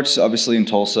Surgical Arts, obviously in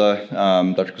Tulsa,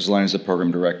 Dr. Kozolina is the program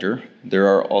director. There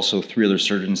are also 3 other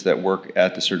surgeons that work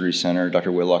at the surgery center.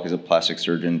 Dr. Whitlock is a plastic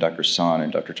surgeon, Dr. San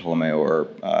and Dr. Tolomeo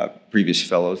are previous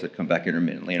fellows that come back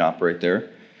intermittently and operate there.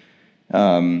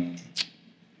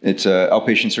 It's an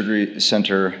outpatient surgery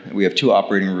center. We have 2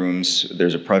 operating rooms.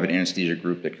 There's a private anesthesia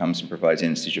group that comes and provides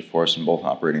anesthesia for us in both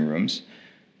operating rooms.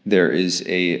 There is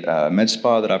a med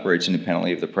spa that operates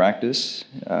independently of the practice.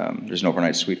 There's an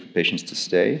overnight suite for patients to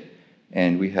stay.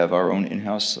 And we have our own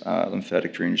in-house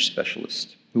lymphatic drainage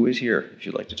specialist who is here if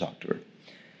you'd like to talk to her.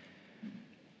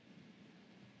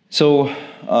 So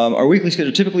our weekly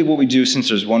schedule, typically what we do, since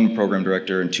there's 1 program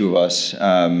director and 2 of us,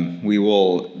 we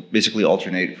will basically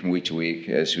alternate from week to week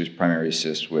as who's primary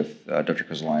assist with Dr.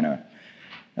 Kozolina.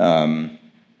 The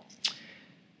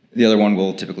other one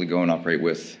will typically go and operate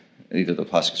with either the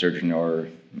plastic surgeon or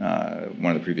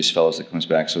one of the previous fellows that comes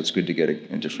back, so it's good to get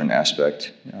a different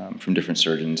aspect from different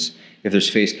surgeons. If there's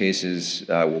face cases,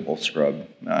 we'll both scrub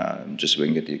just so we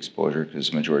can get the exposure, because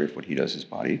the majority of what he does is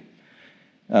body.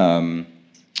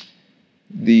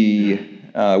 The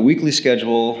weekly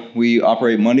schedule, we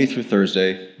operate Monday through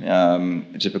Thursday,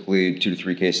 typically 2 to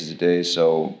 3 cases a day,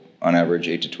 so on average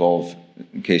 8 to 12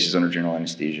 cases under general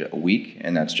anesthesia a week,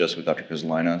 and that's just with Dr.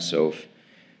 Kozolina. So if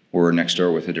we're next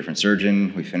door with a different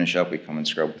surgeon, we finish up, we come and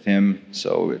scrub with him,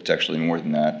 so it's actually more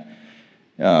than that.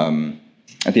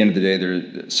 At the end of the day,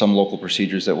 there are some local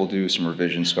procedures that we'll do, some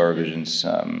revisions, scar revisions,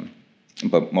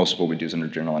 but most of what we do is under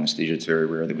general anesthesia. It's very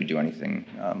rare that we do anything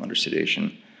under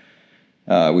sedation.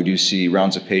 We do see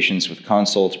rounds of patients with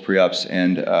consults, pre-ops,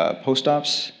 and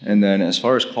post-ops. And then as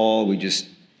far as call, we just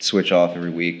switch off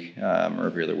every week or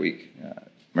every other week,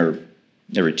 or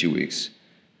every 2 weeks,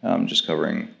 just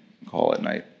covering call at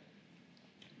night.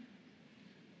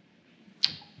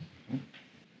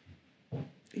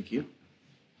 Thank you.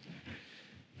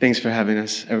 Thanks for having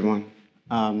us, everyone.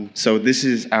 So this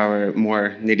is our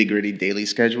more nitty-gritty daily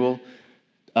schedule.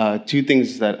 2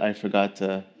 things that I forgot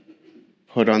to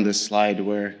put on this slide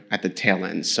were at the tail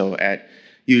end. So at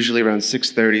usually around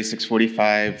 6:30,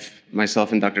 6:45,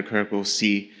 myself and Dr. Kirk will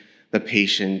see the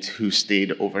patient who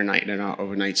stayed overnight in our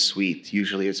overnight suite.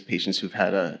 Usually it's patients who've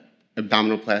had a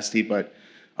abdominoplasty, but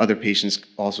other patients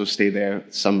also stay there,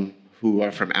 some who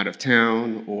are from out of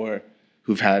town or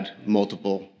who've had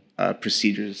multiple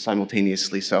procedures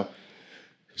simultaneously. So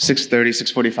 6:30,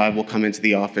 6:45, we'll come into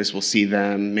the office, we'll see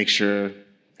them, make sure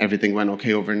everything went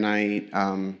okay overnight.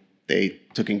 They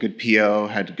took in good PO,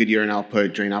 had good urine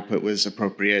output, drain output was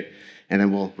appropriate, and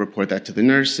then we'll report that to the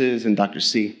nurses and Dr.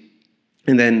 C.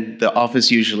 And then the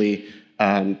office usually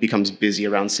becomes busy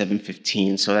around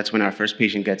 7:15, so that's when our first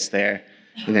patient gets there,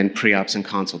 and then pre-ops and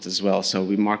consults as well. So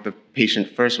we mark the patient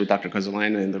first with Dr.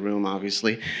 Kozolina in the room,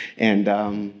 obviously, and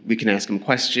we can ask him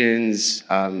questions,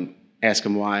 ask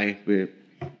him why we're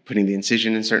putting the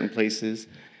incision in certain places.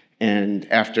 And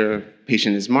after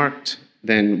patient is marked,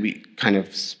 then we kind of,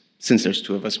 since there's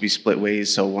 2 of us, we split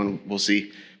ways. So one we'll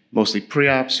see mostly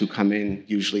pre-ops who come in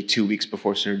usually 2 weeks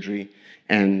before surgery,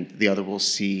 and the other will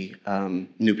see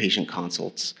new patient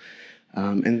consults.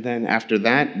 And then after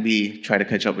that, we try to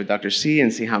catch up with Dr. C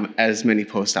and see as many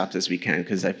post-ops as we can,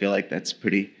 because I feel like that's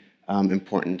pretty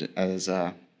important as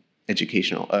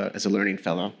as a learning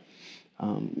fellow.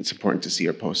 It's important to see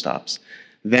your post-ops.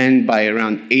 Then by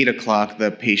around 8 o'clock,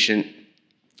 the patient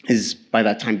is by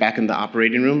that time back in the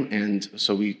operating room, and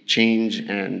so we change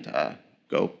and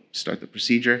go start the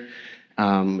procedure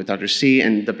with Dr. C,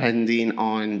 and depending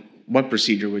on what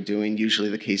procedure we're doing, usually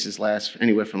the cases last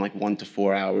anywhere from like 1 to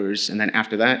 4 hours, and then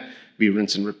after that, we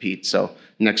rinse and repeat. So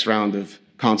next round of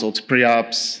consults,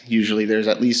 pre-ops, usually there's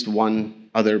at least 1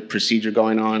 other procedure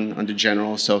going on under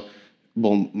general, so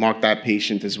we'll mark that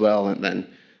patient as well, and then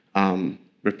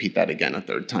repeat that again a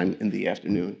 3rd time in the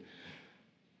afternoon.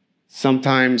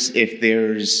 Sometimes if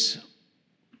there's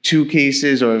 2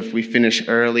 cases, or if we finish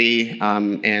early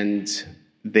and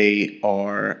they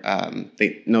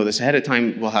know this ahead of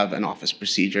time, we'll have an office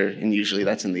procedure, and usually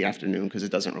that's in the afternoon because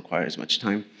it doesn't require as much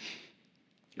time.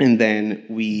 And then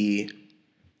we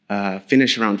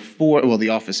finish around 4, well, the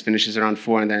office finishes around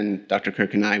 4, and then Dr.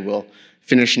 Kirk and I will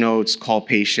finish notes, call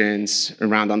patients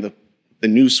around on the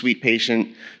new suite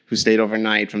patient who stayed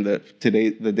overnight from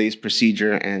the day's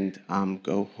procedure, and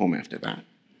go home after that.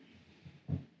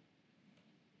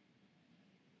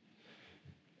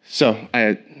 So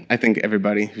I think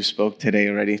everybody who spoke today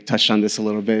already touched on this a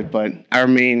little bit, but our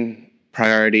main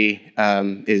priority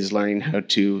is learning how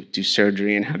to do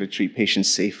surgery and how to treat patients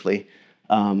safely.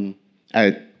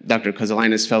 At Dr.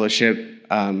 Kozolina's fellowship,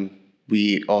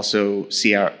 we also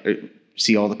see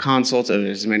all the consults,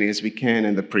 as many as we can,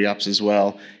 and the pre-ops as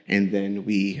well. And then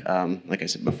we, like I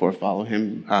said before, follow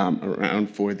him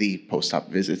around for the post-op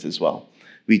visits as well.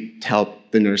 We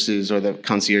help the nurses or the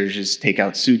concierges take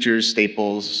out sutures,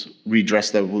 staples, redress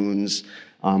the wounds,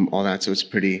 all that. So it's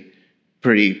pretty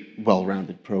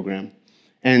well-rounded program.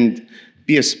 and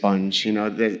be a sponge. You know,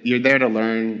 that you're there to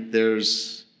learn.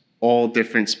 There's all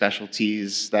different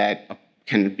specialties that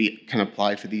can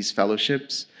apply for these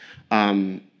fellowships.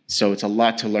 So it's a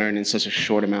lot to learn in such a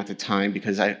short amount of time,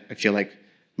 because I feel like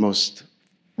most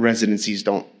residencies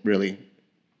don't really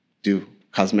do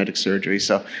cosmetic surgery.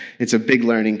 So it's a big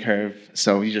learning curve.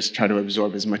 So you just try to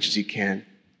absorb as much as you can.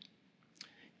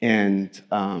 And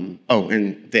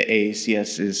and the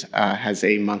AACS has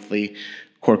a monthly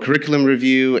core curriculum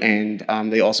review, and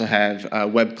they also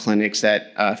have web clinics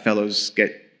that fellows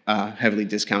get heavily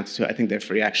discounted to. I think they're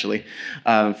free, actually.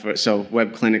 So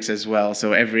web clinics as well.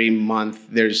 So every month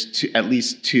there's at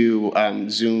least 2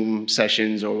 Zoom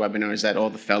sessions or webinars that all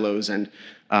the fellows and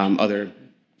other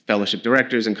fellowship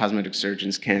directors and cosmetic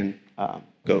surgeons can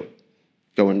go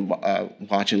and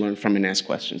watch and learn from and ask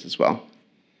questions as well.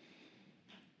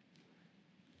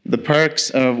 The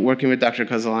perks of working with Dr.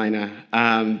 Kozolina,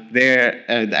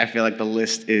 I feel like the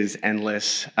list is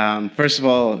endless. First of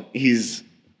all, he's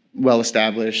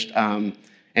well-established, and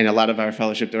a lot of our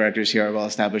fellowship directors here are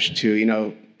well-established too. You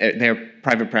know, their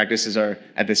private practices are,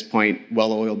 at this point,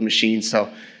 well-oiled machines,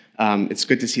 so it's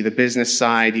good to see the business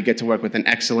side. You get to work with an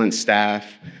excellent staff.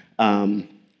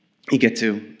 You get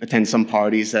to attend some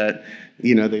parties that,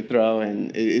 you know, they throw,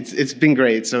 and it's been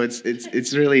great. So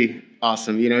it's really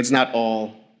awesome. You know, it's not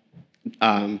all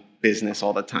business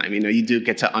all the time. You know, you do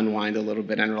get to unwind a little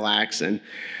bit and relax, and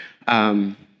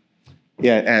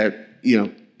you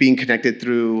know, being connected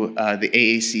through the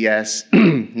AACS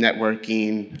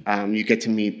networking, you get to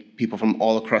meet people from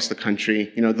all across the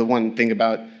country. You know,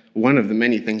 one of the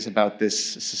many things about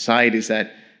this society is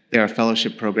that there are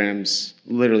fellowship programs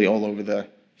literally all over the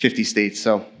 50 states.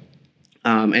 So,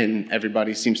 and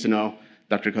everybody seems to know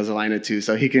Dr. Kozolina too,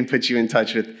 so he can put you in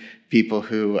touch with people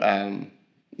who,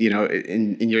 you know,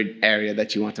 in your area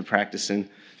that you want to practice in.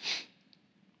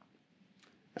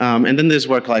 And then there's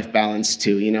work-life balance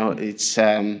too. You know, it's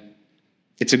a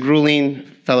grueling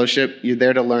fellowship. You're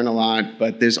there to learn a lot,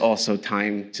 but there's also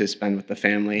time to spend with the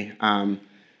family.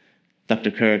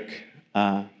 Dr. Kirk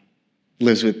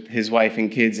lives with his wife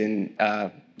and kids in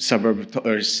suburb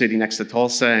or city next to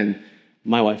Tulsa, and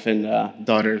my wife and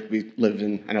daughter, we live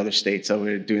in another state, so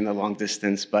we're doing the long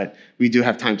distance, but we do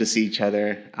have time to see each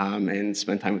other and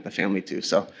spend time with the family too.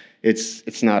 So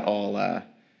it's not all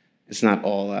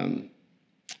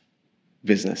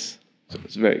business. So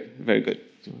it's very, very good.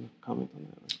 Do you want to comment on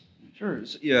that? Sure.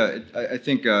 Yeah, I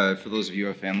think for those of you who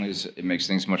have families, it makes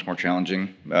things much more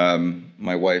challenging.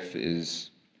 My wife is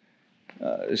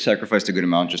sacrificed a good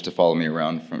amount just to follow me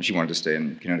around. She wanted to stay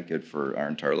in Connecticut for our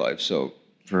entire life, so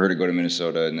for her to go to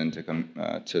Minnesota and then to come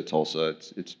to Tulsa,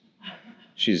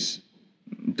 she's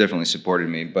definitely supported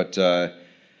me, but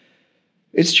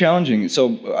it's challenging.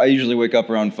 So I usually wake up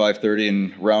around 5:30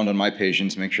 and round on my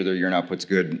patients, make sure their urine output's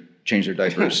good, change their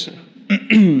diapers.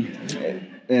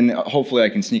 And hopefully I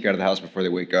can sneak out of the house before they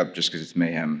wake up, just because it's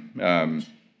mayhem.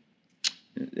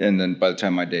 And then by the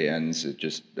time my day ends,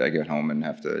 I get home and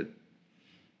have to,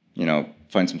 you know,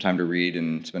 find some time to read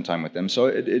and spend time with them. So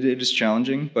it is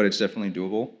challenging, but it's definitely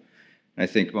doable. And I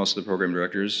think most of the program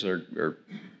directors are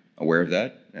aware of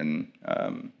that. And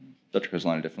Dr.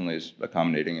 Kozolina definitely is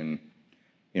accommodating and,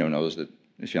 you know, knows that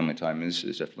family time is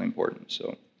definitely important.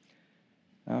 So,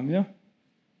 yeah.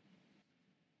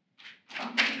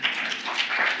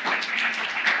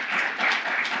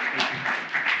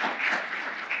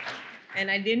 And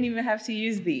I didn't even have to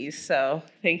use these, so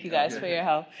thank you guys for your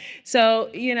help. So,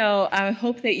 you know, I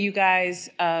hope that you guys,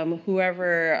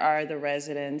 whoever are the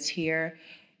residents here,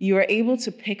 you are able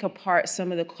to pick apart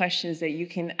some of the questions that you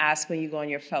can ask when you go on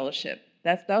your fellowship.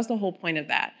 That was the whole point of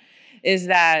that, is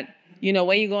that, you know,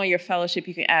 when you go on your fellowship,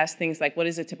 you can ask things like, what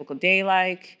is a typical day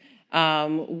like?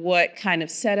 What kind of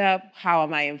setup? How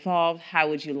am I involved? How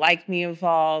would you like me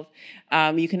involved?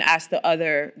 You can ask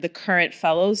the current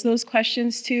fellows those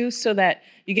questions too, so that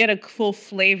you get a full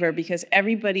flavor, because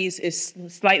everybody's is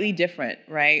slightly different,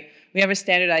 right? We have a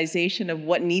standardization of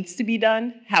what needs to be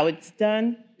done. How it's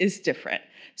done is different.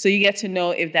 So you get to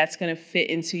know if that's going to fit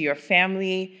into your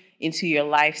family, into your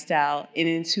lifestyle, and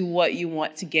into what you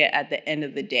want to get at the end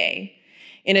of the day.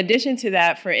 In addition to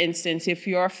that, for instance, if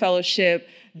your fellowship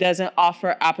doesn't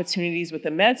offer opportunities with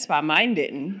the med spa, mine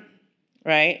didn't,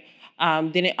 right?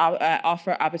 Didn't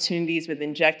offer opportunities with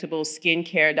injectable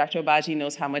skincare. Dr. Obaji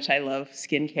knows how much I love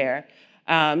skincare.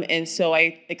 And so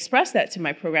I expressed that to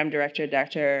my program director,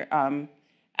 Dr.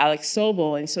 Alex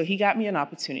Sobel, and so he got me an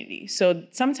opportunity. So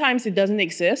sometimes it doesn't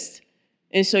exist,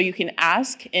 and so you can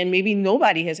ask, and maybe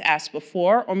nobody has asked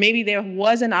before, or maybe there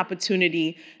was an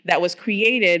opportunity that was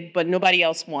created, but nobody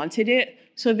else wanted it.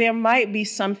 So there might be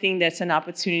something that's an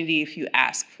opportunity if you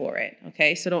ask for it,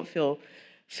 okay? So don't feel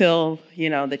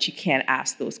that you can't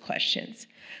ask those questions.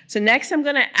 So next I'm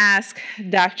gonna ask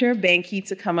Dr. Banky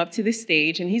to come up to the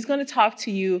stage, and he's gonna talk to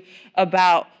you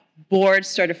about board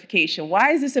certification.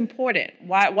 Why is this important?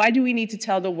 Why do we need to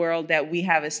tell the world that we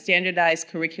have a standardized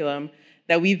curriculum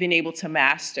that we've been able to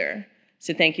master?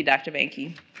 So thank you, Dr.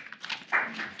 Banky.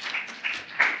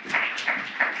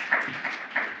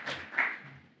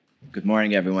 Good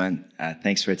morning, everyone.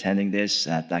 Thanks for attending this.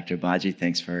 Dr. Baji,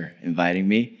 thanks for inviting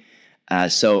me.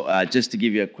 Just to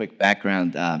give you a quick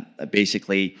background,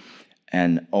 basically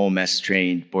an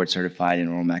OMS-trained, board-certified in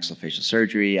oral maxillofacial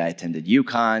surgery. I attended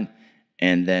UConn,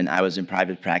 and then I was in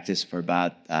private practice for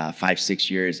about 5-6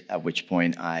 years, at which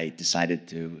point I decided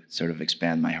to sort of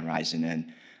expand my horizon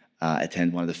and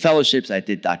attend one of the fellowships. I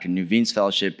did Dr. Nuveen's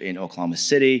fellowship in Oklahoma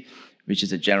City, which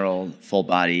is a general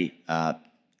full-body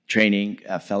training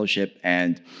fellowship.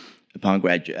 And upon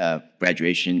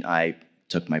graduation, I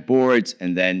took my boards.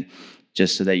 And then,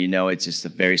 just so that you know, it's just a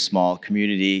very small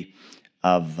community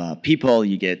of people.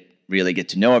 You really get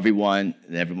to know everyone.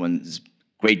 Everyone's a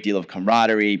great deal of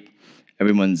camaraderie.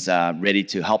 Everyone's ready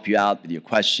to help you out with your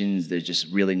questions. There's just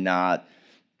really not,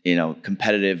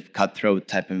 competitive, cutthroat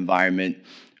type of environment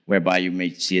whereby you may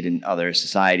see it in other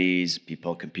societies.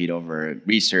 People compete over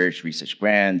research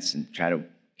grants, and try to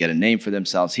get a name for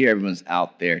themselves. Here, everyone's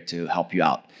out there to help you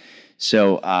out.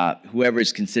 So whoever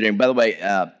is considering, by the way,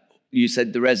 you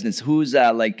said the residents, who's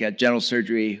general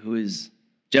surgery, who is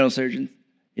general surgeons?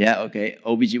 Yeah, okay.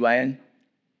 OBGYN?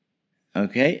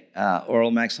 Okay.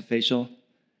 Oral maxillofacial?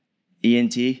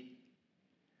 ENT?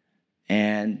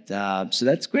 And so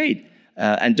that's great.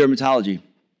 And dermatology?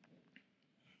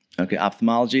 Okay,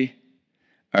 ophthalmology?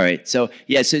 All right, so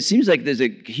it seems like there's a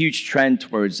huge trend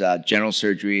towards general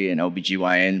surgery and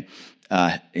OBGYN.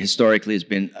 Historically, there's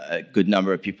been a good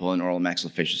number of people in oral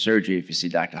maxillofacial surgery. If you see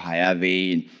Dr.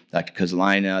 Hayavi and Dr.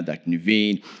 Kozalina, Dr.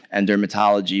 Nuveen, and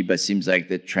dermatology, but it seems like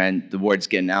the word's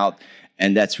getting out,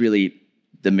 and that's really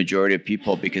the majority of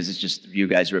people because it's just you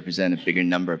guys represent a bigger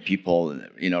number of people,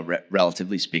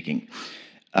 relatively speaking.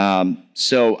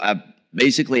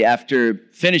 Basically, after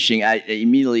finishing, I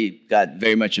immediately got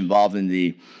very much involved in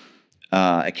the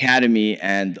academy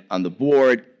and on the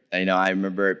board. I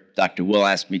remember Dr. Will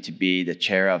asked me to be the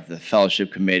chair of the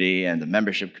fellowship committee and the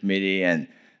membership committee, and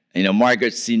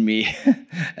Margaret's seen me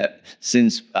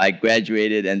since I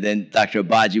graduated. And then Dr.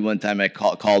 Abaji one time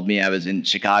called me. I was in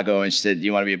Chicago, and she said, "Do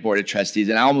you want to be a board of trustees?"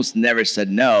 And I almost never said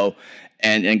no,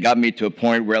 and got me to a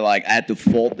point where I had to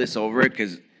fold this over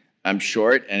because I'm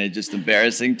short, and it's just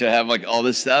embarrassing to have all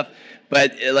this stuff.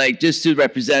 But just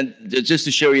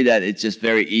to show you that it's just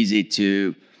very easy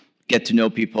to get to know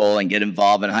people and get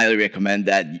involved. And I highly recommend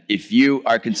that if you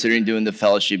are considering doing the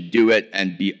fellowship, do it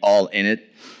and be all in it,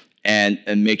 and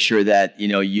make sure that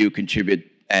you contribute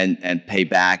and pay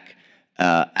back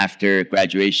after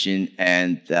graduation,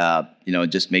 and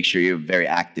just make sure you're very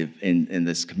active in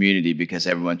this community because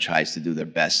everyone tries to do their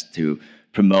best to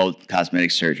promote cosmetic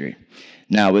surgery.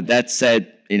 Now, with that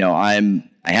said,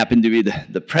 I happen to be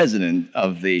the president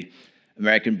of the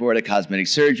American Board of Cosmetic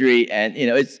Surgery, and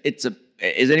is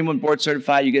anyone board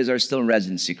certified? You guys are still in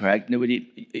residency, correct?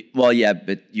 Nobody? Well, yeah,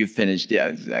 but you finished. Yeah,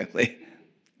 exactly.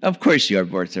 Of course, you are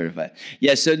board certified.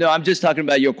 Yeah. So no, I'm just talking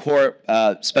about your core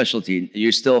specialty.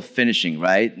 You're still finishing,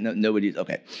 right? No, nobody.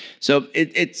 Okay. So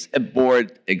it's a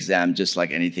board exam, just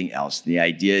like anything else. The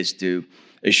idea is to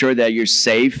assure that you're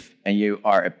safe and you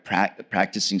are a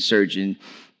practicing surgeon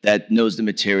that knows the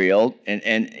material. And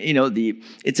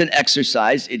it's an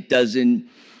exercise. It doesn't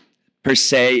per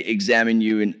se examine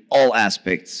you in all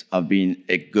aspects of being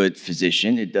a good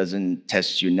physician. It doesn't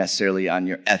test you necessarily on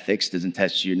your ethics, doesn't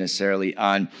test you necessarily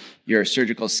on your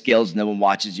surgical skills. No one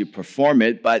watches you perform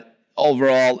it. But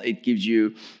overall, it gives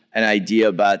you an idea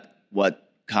about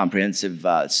what comprehensive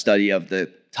study of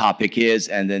the topic is,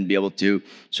 and then be able to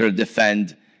sort of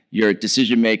defend your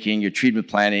decision-making, your treatment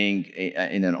planning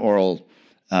in an oral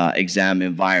exam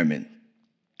environment.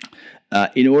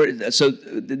 So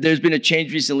there's been a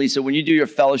change recently. So when you do your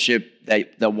fellowship,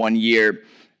 that 1 year,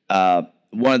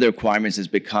 one of the requirements has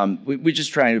become, we're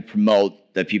just trying to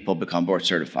promote that people become board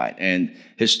certified. And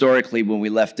historically, when we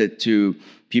left it to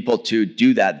people to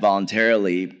do that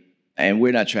voluntarily, and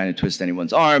we're not trying to twist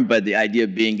anyone's arm, but the idea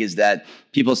being is that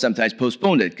people sometimes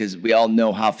postpone it because we all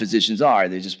know how physicians are.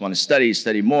 They just want to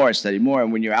study more.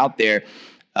 And when you're out there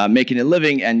making a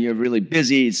living and you're really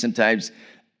busy, sometimes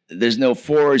there's no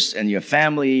force and your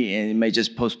family, and you may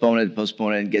just postpone it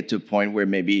and get to a point where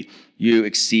maybe you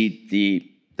exceed the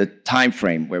time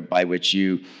frame by which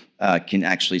you can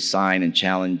actually sign and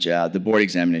challenge the board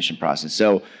examination process.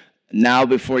 So now,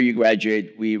 before you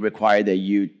graduate, we require that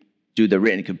you do the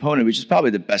written component, which is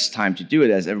probably the best time to do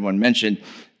it. As everyone mentioned,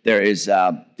 there is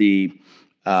the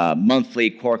monthly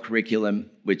core curriculum,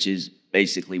 which is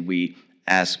basically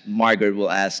Margaret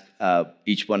will ask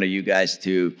each one of you guys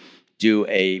to do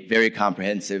a very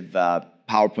comprehensive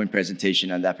PowerPoint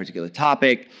presentation on that particular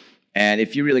topic. And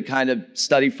if you really kind of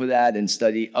study for that and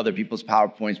study other people's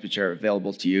PowerPoints, which are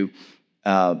available to you,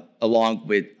 along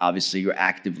with, obviously, you're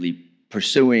actively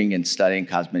pursuing and studying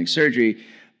cosmetic surgery,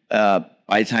 by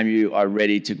the time you are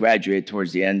ready to graduate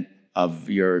towards the end of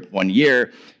your 1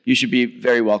 year, you should be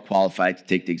very well qualified to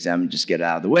take the exam and just get it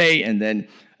out of the way. And then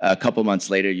a couple months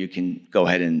later, you can go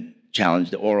ahead and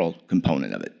challenge the oral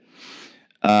component of it.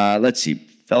 Let's see,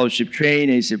 fellowship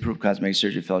training, AACS Approved Cosmetic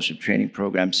Surgery Fellowship Training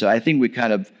Program. So I think we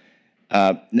kind of,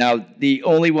 now the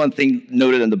only one thing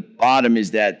noted on the bottom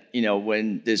is that,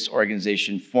 when this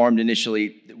organization formed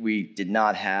initially, we did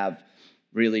not have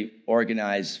really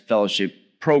organized fellowship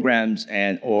programs,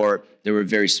 or they were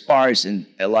very sparse, and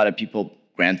a lot of people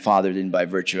grandfathered in by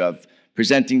virtue of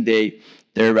presenting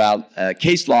their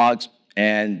case logs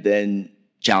and then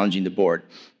challenging the board.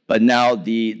 But now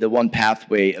the one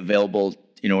pathway available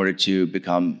in order to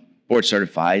become board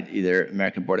certified, either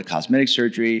American Board of Cosmetic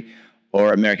Surgery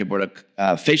or American Board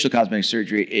of Facial Cosmetic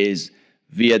Surgery, is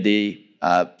via the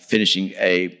finishing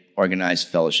a organized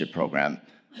fellowship program,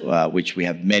 which we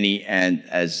have many. And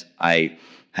as I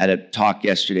had a talk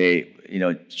yesterday,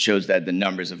 it shows that the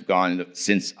numbers have gone,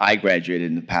 since I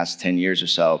graduated in the past 10 years or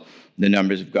so, the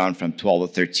numbers have gone from 12 or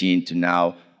 13 to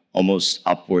now almost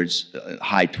upwards,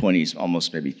 high 20s,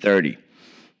 almost maybe 30.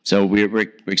 So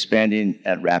we're expanding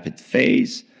at rapid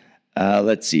phase.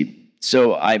 Let's see.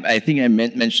 So I think I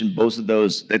mentioned both of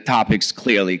those. The topics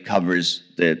clearly covers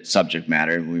the subject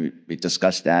matter. We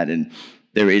discussed that. And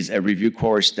there is a review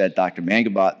course that Dr.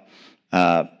 Mangabat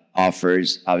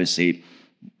offers. Obviously,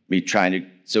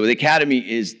 so the academy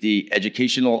is the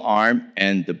educational arm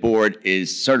and the board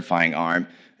is certifying arm.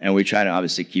 And we try to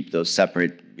obviously keep those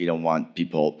separate. We don't want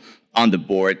people on the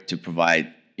board to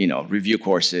provide, review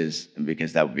courses,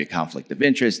 because that would be a conflict of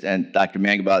interest. And Dr.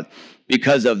 Mangabat,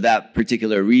 because of that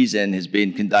particular reason, has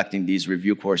been conducting these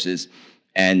review courses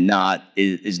and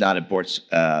is not a board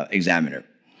examiner.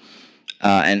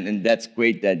 And that's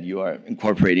great that you are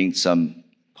incorporating some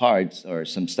cards or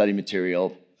some study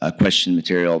material, question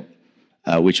material,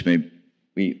 which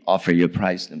we offer you a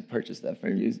price and purchase that for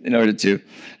you in order to,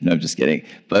 no, I'm just kidding,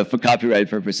 but for copyright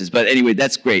purposes. But anyway,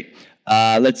 that's great.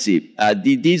 Let's see.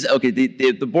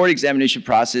 The board examination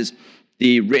process,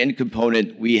 the written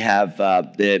component, we have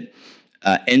the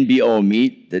NBO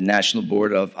meet, the National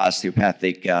Board of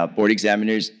Osteopathic Board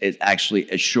Examiners. It actually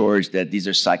assures that these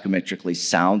are psychometrically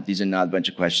sound. These are not a bunch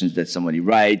of questions that somebody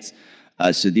writes.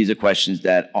 So these are questions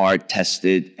that are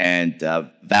tested and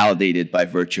validated by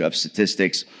virtue of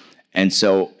statistics. And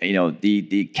so,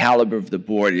 the caliber of the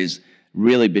board has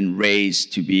really been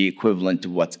raised to be equivalent to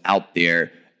what's out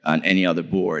there on any other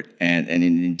board. And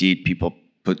indeed, people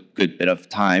put a good bit of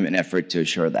time and effort to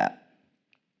assure that.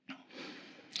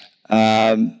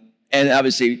 And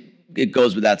obviously, it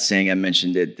goes without saying, I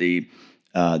mentioned that the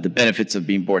benefits of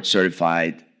being board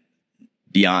certified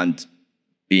beyond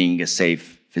being a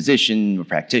safe physician or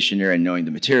practitioner and knowing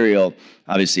the material.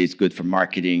 Obviously, it's good for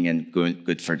marketing and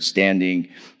good for standing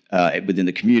within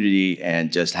the community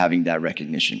and just having that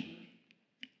recognition.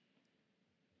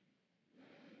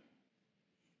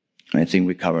 I think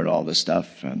we covered all this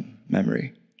stuff from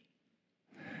memory.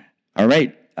 All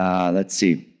right, let's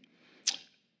see.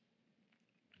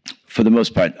 For the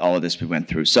most part, all of this we went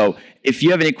through. So if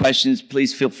you have any questions,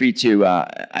 please feel free to,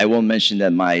 I will mention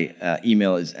that my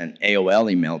email is an AOL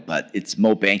email, but it's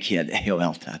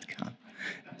mobanky@aol.com.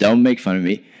 Don't make fun of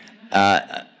me.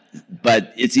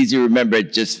 But it's easy to remember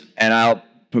it and I'll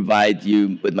provide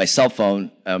you with my cell phone.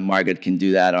 Margaret can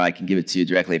do that, or I can give it to you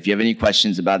directly if you have any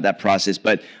questions about that process.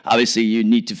 But obviously, you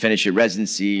need to finish your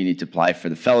residency. You need to apply for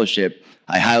the fellowship.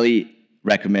 I highly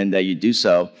recommend that you do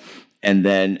so. And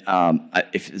then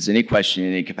if there's any question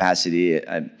in any capacity,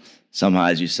 somehow,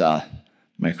 as you saw,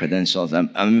 my credentials, I'm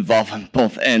involved on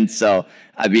both ends. So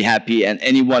I'd be happy, and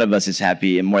any one of us is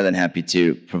happy and more than happy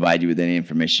to provide you with any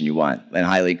information you want. And I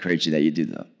highly encourage you that you do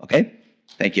that. Okay?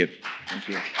 Thank you. Thank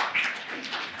you.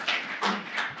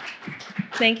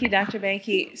 Thank you, Dr.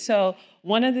 Banky. So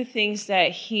one of the things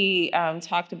that he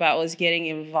talked about was getting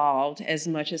involved as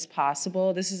much as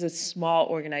possible. This is a small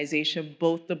organization,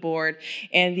 both the board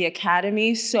and the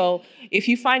academy. So if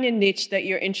you find a niche that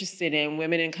you're interested in,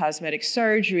 women in cosmetic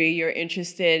surgery, you're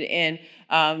interested in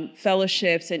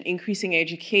fellowships and increasing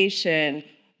education,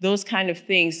 those kind of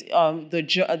things,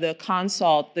 the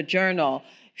consult, the journal,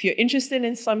 If you're interested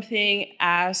in something,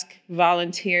 ask,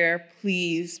 volunteer,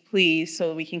 please, please,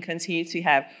 so we can continue to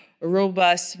have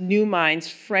robust, new minds,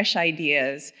 fresh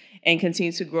ideas, and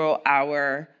continue to grow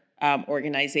our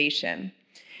organization.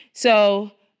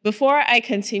 So before I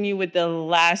continue with the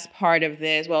last part of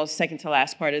this, well, second to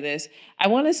last part of this, I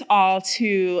want us all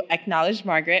to acknowledge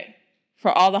Margaret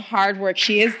for all the hard work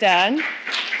she has done.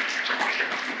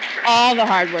 All the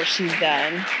hard work she's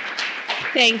done.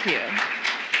 Thank you.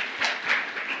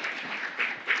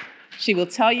 She will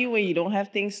tell you when you don't have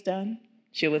things done.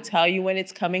 She will tell you when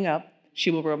it's coming up. She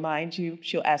will remind you.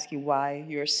 She'll ask you why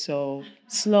you're so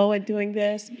slow at doing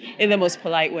this in the most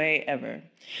polite way ever.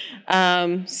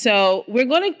 So we're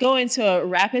going to go into a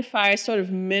rapid fire sort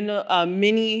of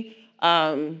mini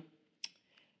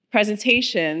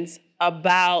presentations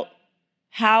about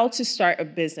how to start a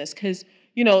business. Because,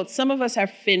 you know, some of us are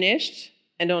finished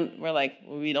and we're like,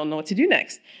 well, we don't know what to do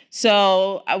next.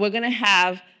 So we're going to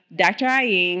have Dr.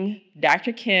 Aying,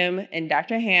 Dr. Kim, and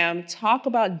Dr. Ham talk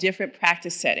about different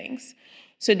practice settings.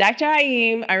 So Dr.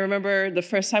 Aying, I remember the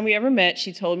first time we ever met,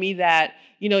 she told me that,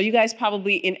 you know, you guys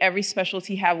probably in every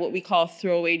specialty have what we call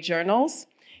throwaway journals.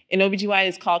 In OBGYN,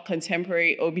 it's called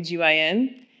contemporary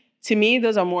OBGYN. To me,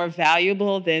 those are more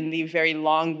valuable than the very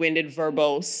long-winded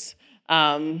verbose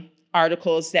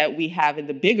articles that we have in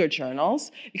the bigger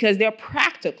journals because they're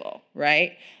practical,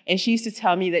 right? And she used to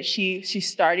tell me that she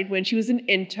started when she was an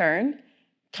intern,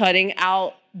 cutting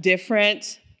out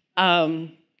different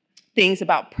things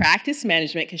about practice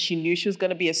management because she knew she was going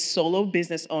to be a solo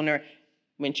business owner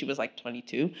when she was like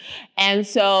 22. And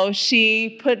so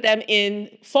she put them in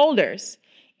folders.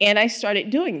 And I started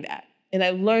doing that. And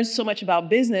I learned so much about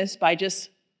business by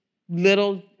just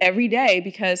little every day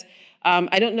because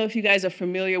I don't know if you guys are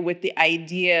familiar with the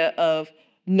idea of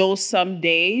no-sum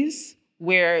days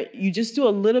where you just do a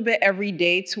little bit every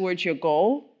day towards your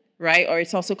goal, right? Or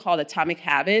it's also called atomic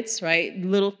habits, right?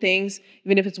 Little things,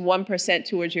 even if it's 1%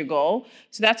 towards your goal.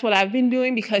 So that's what I've been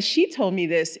doing because she told me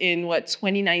this in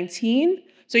 2019?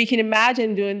 So you can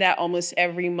imagine doing that almost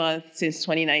every month since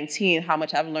 2019, how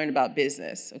much I've learned about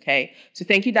business, okay? So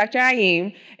thank you, Dr.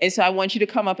 Aying. And so I want you to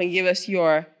come up and give us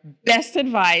your best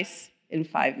advice in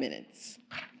 5 minutes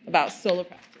about solo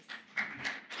practice.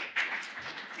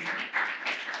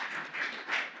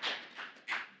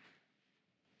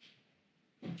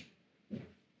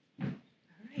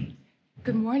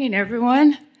 Good morning,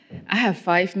 everyone. I have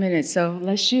 5 minutes, so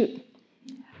let's shoot.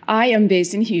 I am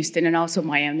based in Houston and also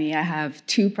Miami. I have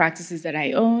 2 practices that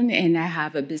I own, and I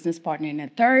have a business partner in a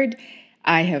third.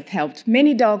 I have helped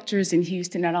many doctors in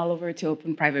Houston and all over to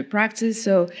open private practice,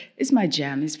 so it's my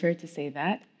jam. It's fair to say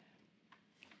that.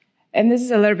 And this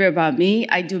is a little bit about me.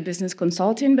 I do business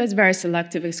consulting, but it's very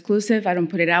selective, exclusive. I don't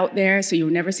put it out there, so you'll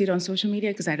never see it on social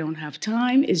media because I don't have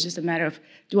time. It's just a matter of,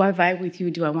 do I vibe with you?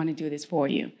 Do I want to do this for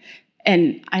you?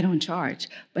 And I don't charge.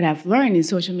 But I've learned in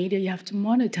social media, you have to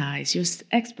monetize your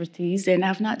expertise, and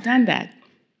I've not done that.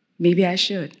 Maybe I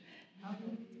should.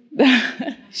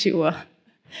 She will.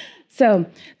 So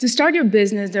to start your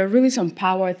business, there are really some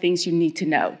power things you need to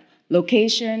know.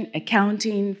 Location,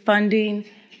 accounting, funding,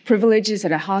 privileges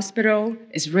at a hospital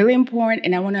is really important,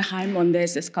 and I want to hype on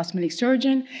this as cosmetic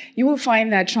surgeon. You will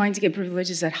find that trying to get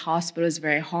privileges at hospital is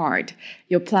very hard.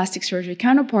 Your plastic surgery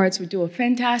counterparts would do a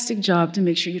fantastic job to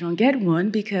make sure you don't get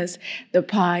one because the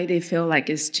pie they feel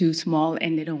like is too small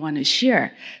and they don't want to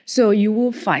share. So you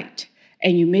will fight.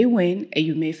 And you may win and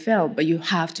you may fail, but you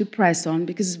have to press on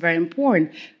because it's very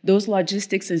important. Those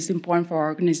logistics is important for our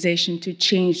organization to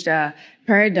change the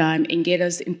paradigm and get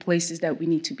us in places that we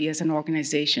need to be as an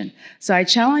organization. So I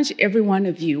challenge every one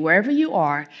of you, wherever you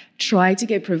are, try to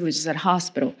get privileges at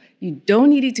hospital. You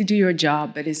don't need it to do your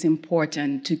job, but it's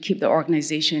important to keep the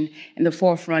organization in the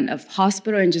forefront of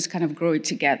hospital and just kind of grow it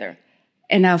together.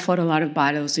 And I've fought a lot of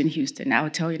battles in Houston. I will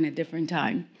tell you in a different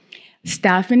time.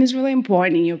 Staffing is really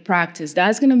important in your practice.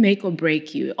 That's going to make or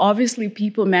break you. Obviously,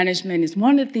 people management is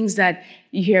one of the things that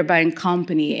you hear about in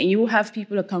company, and you will have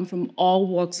people that come from all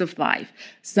walks of life.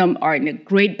 Some are in a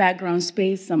great background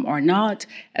space, some are not.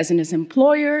 As an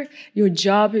employer, your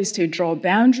job is to draw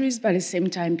boundaries, but at the same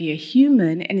time be a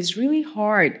human, and it's really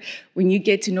hard when you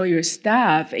get to know your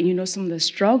staff and you know some of the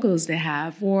struggles they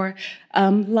have or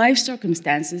life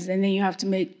circumstances, and then you have to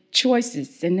make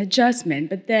choices and adjustment,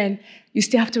 but then you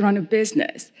still have to run a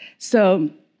business. So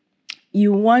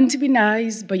you want to be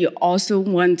nice, but you also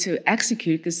want to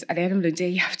execute because at the end of the day,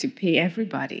 you have to pay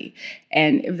everybody.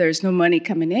 And if there's no money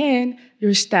coming in,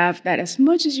 your staff that as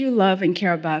much as you love and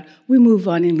care about, we move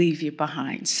on and leave you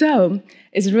behind. So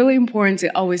it's really important to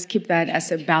always keep that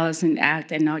as a balancing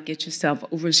act and not get yourself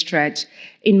overstretched.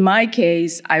 In my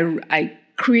case, I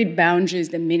create boundaries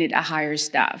the minute I hire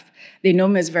staff. They know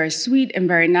me as very sweet and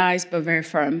very nice, but very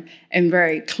firm and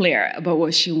very clear about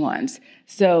what she wants.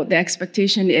 So the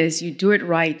expectation is you do it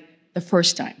right the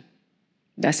first time.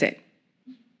 That's it.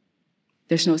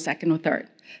 There's no second or third.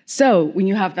 So when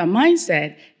you have that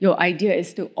mindset, your idea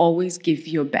is to always give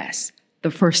your best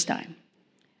the first time.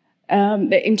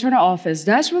 The internal office,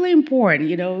 that's really important.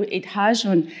 You know, it has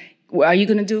on, are you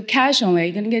going to do cash only? Are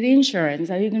you going to get insurance?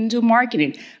 Are you going to do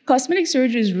marketing? Cosmetic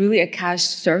surgery is really a cash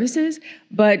services,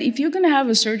 but if you're going to have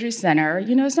a surgery center,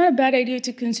 you know, it's not a bad idea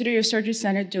to consider your surgery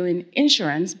center doing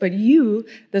insurance, but you,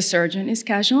 the surgeon, is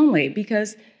cash only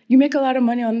because you make a lot of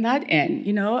money on that end.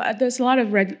 You know, there's a lot of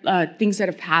things that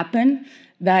have happened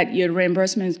that your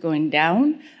reimbursement is going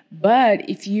down, but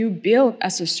if you build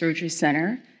as a surgery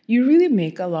center, you really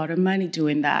make a lot of money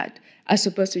doing that, as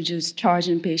opposed to just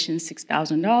charging patients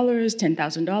 $6,000,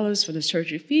 $10,000 for the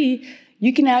surgery fee.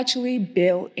 You can actually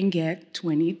bill and get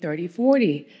 20, 30,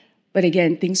 40. But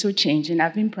again, things are changing.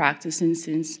 I've been practicing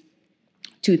since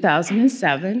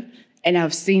 2007, and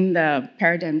I've seen the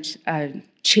paradigm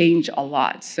change a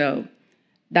lot. So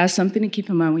that's something to keep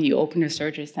in mind when you open a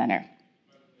surgery center.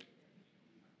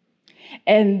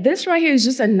 And this right here is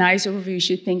just a nice overview you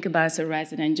should think about as a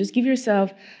resident. Just give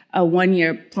yourself a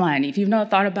one-year plan. If you've not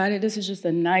thought about it, this is just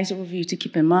a nice overview to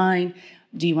keep in mind.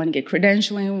 Do you want to get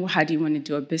credentialing? How do you want to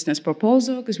do a business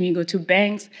proposal? Because when you go to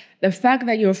banks, the fact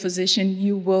that you're a physician,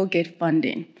 you will get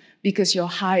funding because you're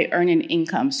high earning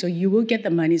income. So you will get the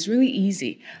money. It's really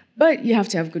easy. But you have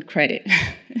to have good credit.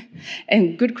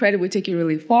 And good credit will take you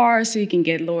really far so you can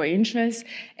get lower interest.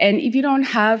 And if you don't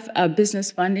have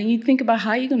business funding, you think about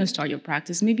how you're going to start your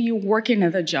practice. Maybe you work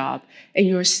another job and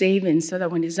you're saving so that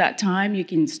when it's that time, you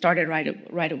can start it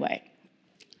right away.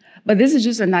 But this is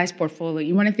just a nice portfolio.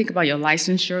 You want to think about your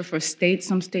licensure for states.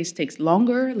 Some states takes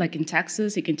longer, like in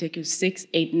Texas, it can take you 6,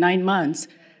 8, 9 months,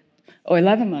 or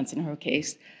 11 months in her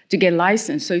case, to get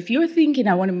licensed. So if you're thinking,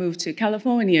 I want to move to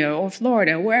California or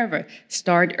Florida, or wherever,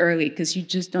 start early because you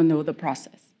just don't know the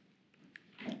process.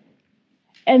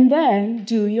 And then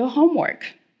do your homework.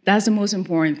 That's the most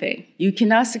important thing. You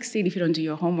cannot succeed if you don't do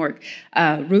your homework.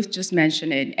 Ruth just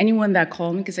mentioned it. Anyone that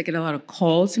called me, because I get a lot of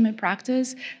calls in my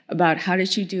practice about how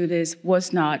did you do this,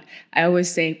 what's not, I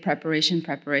always say preparation,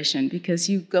 preparation, because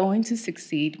you're going to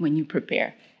succeed when you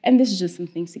prepare. And this is just some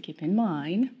things to keep in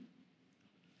mind.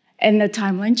 And the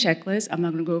timeline checklist, I'm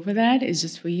not going to go over that. It's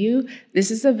just for you.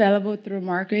 This is available through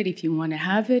Margaret if you want to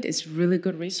have it. It's a really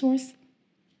good resource.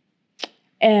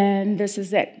 And this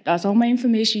is it. That's all my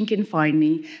information. You can find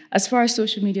me. As far as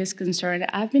social media is concerned,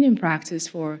 I've been in practice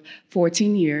for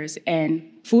 14 years. And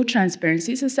full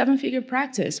transparency, it's a 7-figure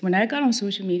practice. When I got on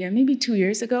social media, maybe 2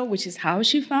 years ago, which is how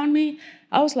she found me,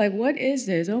 I was like, what is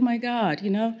this? Oh, my God, you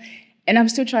know? And I'm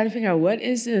still trying to figure out, what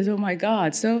is this? Oh, my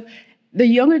God. So the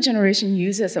younger generation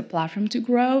uses it as a platform to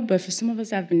grow, but for some of us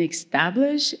that have been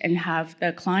established and have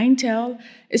the clientele,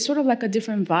 it's sort of like a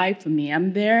different vibe for me.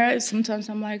 I'm there, sometimes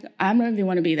I'm like, I don't even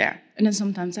want to be there. And then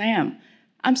sometimes I am.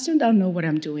 I still don't know what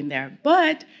I'm doing there.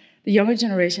 But the younger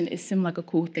generation, it seemed like a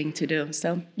cool thing to do.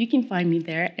 So you can find me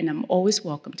there, and I'm always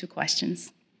welcome to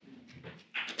questions.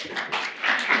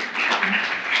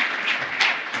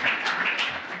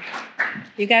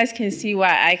 You guys can see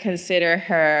why I consider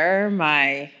her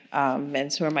my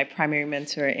mentor, my primary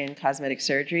mentor in cosmetic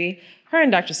surgery. Her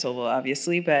and Dr. Sobel,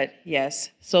 obviously, but yes,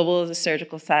 Sobel is the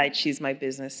surgical side, she's my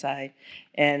business side,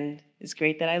 and it's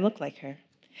great that I look like her.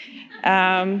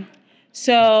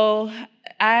 So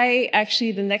I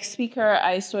actually, the next speaker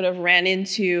I sort of ran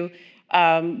into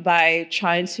by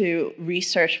trying to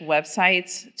research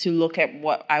websites to look at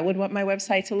what I would want my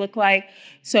website to look like.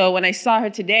 So when I saw her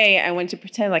today, I went to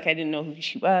pretend like I didn't know who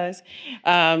she was.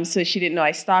 So she didn't know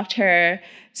I stalked her.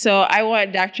 So I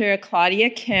want Dr. Claudia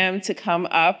Kim to come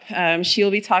up.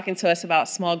 She'll be talking to us about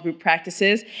small group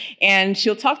practices, and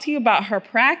she'll talk to you about her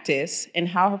practice and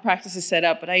how her practice is set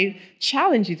up. But I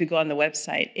challenge you to go on the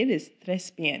website. It is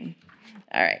tres bien.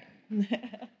 All right.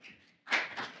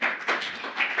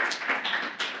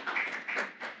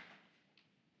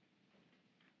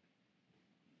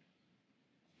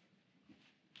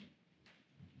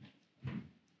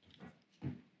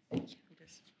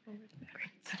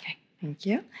 Okay, thank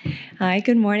you. Hi,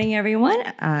 good morning, everyone.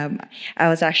 I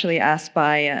was actually asked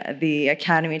by the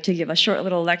Academy to give a short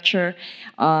little lecture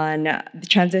on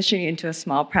transitioning into a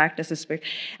small practice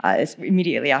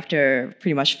immediately after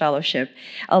pretty much fellowship.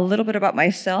 A little bit about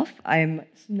myself. I'm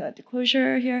not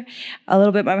disclosure here. A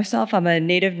little bit about myself. I'm a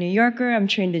native New Yorker. I'm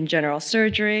trained in general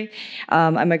surgery.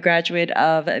 I'm a graduate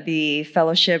of the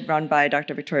fellowship run by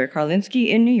Dr. Victoria Karlinski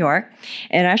in New York,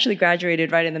 and I actually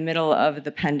graduated right in the middle of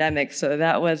the pandemic, so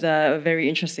that was a a very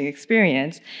interesting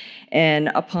experience. And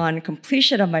upon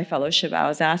completion of my fellowship, I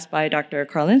was asked by Dr.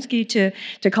 Karlinski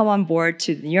to come on board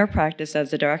to the New York practice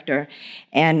as the director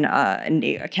and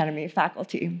the academy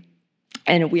faculty.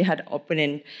 And we had opened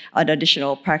an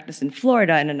additional practice in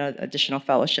Florida and an additional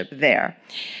fellowship there.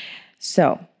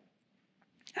 So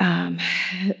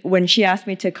when she asked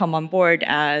me to come on board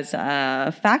as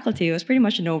faculty, it was pretty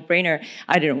much a no-brainer.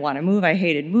 I didn't want to move. I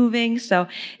hated moving, so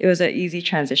it was an easy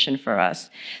transition for us.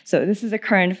 So this is the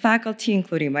current faculty,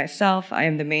 including myself. I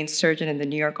am the main surgeon in the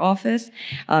New York office.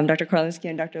 Dr. Karlinski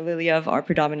and Dr. Liliev are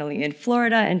predominantly in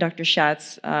Florida, and Dr.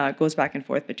 Schatz goes back and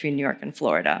forth between New York and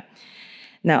Florida.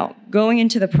 Now, going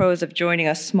into the pros of joining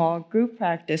a small group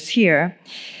practice here,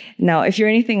 now, if you're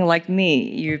anything like me,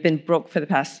 you've been broke for the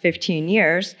past 15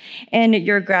 years, and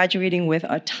you're graduating with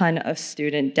a ton of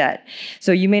student debt.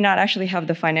 So you may not actually have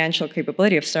the financial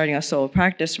capability of starting a solo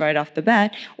practice right off the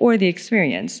bat, or the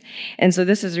experience. And so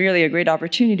this is really a great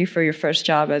opportunity for your first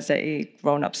job as a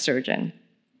grown-up surgeon.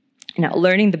 Now,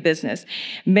 learning the business.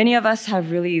 Many of us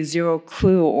have really zero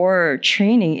clue or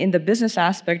training in the business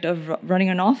aspect of running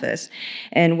an office.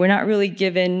 And we're not really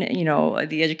given,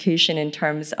 the education in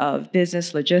terms of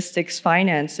business, logistics,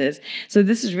 finances. So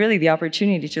this is really the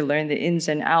opportunity to learn the ins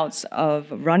and outs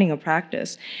of running a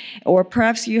practice. Or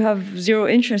perhaps you have zero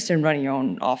interest in running your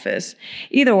own office.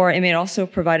 Either or, it may also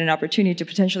provide an opportunity to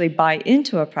potentially buy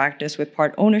into a practice with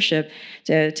part ownership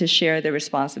to share the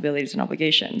responsibilities and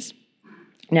obligations.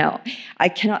 Now, I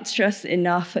cannot stress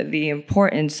enough the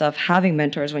importance of having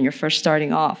mentors when you're first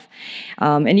starting off.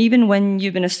 And even when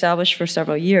you've been established for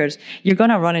several years, you're going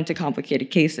to run into complicated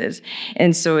cases.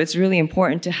 And so it's really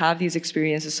important to have these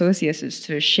experienced associates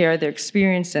to share their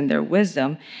experience and their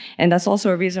wisdom. And that's also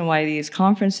a reason why these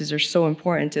conferences are so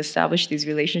important, to establish these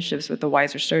relationships with the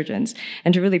wiser surgeons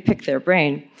and to really pick their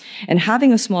brain. And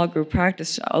having a small group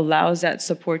practice allows that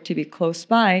support to be close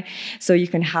by, so you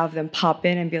can have them pop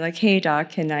in and be like, hey,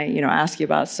 doc, can I, ask you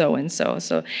about so-and-so?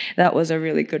 So that was a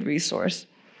really good resource.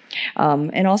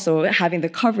 And also having the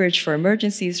coverage for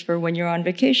emergencies for when you're on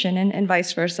vacation and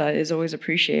vice versa is always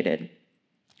appreciated.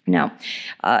 Now,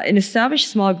 an established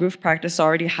small group practice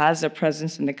already has a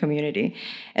presence in the community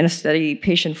and a steady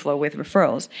patient flow with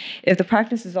referrals. If the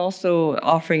practice is also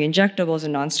offering injectables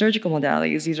and non-surgical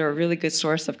modalities, these are a really good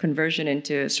source of conversion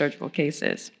into surgical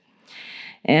cases.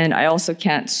 And I also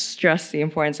can't stress the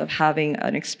importance of having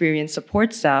an experienced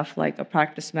support staff like a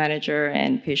practice manager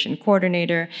and patient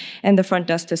coordinator and the front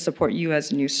desk to support you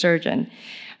as a new surgeon.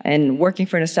 And working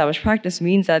for an established practice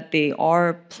means that they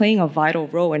are playing a vital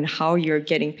role in how you're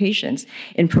getting patients,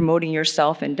 in promoting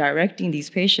yourself and directing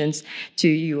these patients to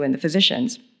you and the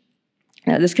physicians.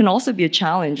 Now, this can also be a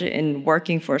challenge in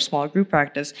working for a small group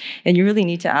practice, and you really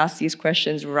need to ask these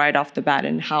questions right off the bat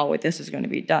and how this is going to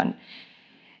be done.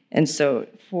 And so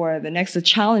for the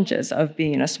challenges of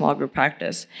being in a small group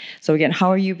practice. So again, how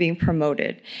are you being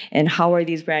promoted? And how are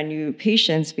these brand new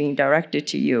patients being directed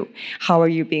to you? How are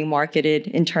you being marketed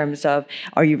in terms of,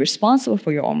 are you responsible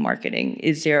for your own marketing?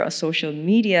 Is there a social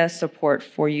media support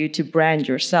for you to brand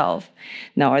yourself?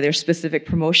 Now, are there specific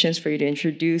promotions for you to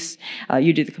introduce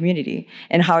you to the community?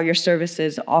 And how are your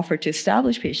services offered to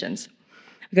established patients?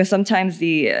 Because sometimes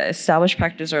the established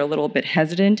practices are a little bit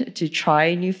hesitant to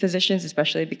try new physicians,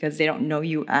 especially because they don't know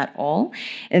you at all.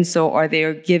 And so are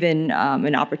they given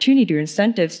an opportunity or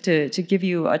incentives to give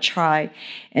you a try?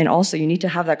 And also you need to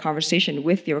have that conversation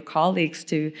with your colleagues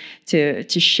to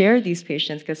share these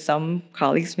patients, because some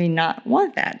colleagues may not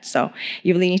want that. So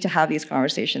you really need to have these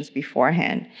conversations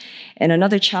beforehand. And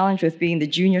another challenge with being the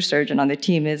junior surgeon on the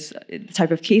team is the type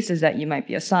of cases that you might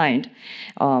be assigned,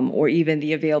 or even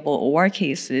the available OR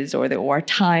cases, or the OR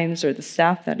times, or the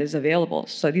staff that is available.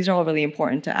 So these are all really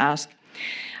important to ask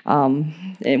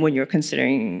when you're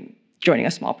considering joining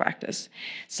a small practice.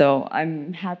 So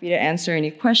I'm happy to answer any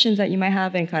questions that you might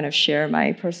have and kind of share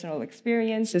my personal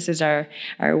experience. This is our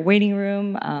waiting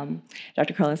room.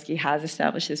 Dr. Karlinski has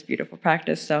established this beautiful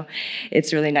practice, so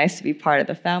it's really nice to be part of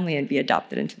the family and be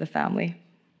adopted into the family.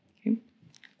 Okay.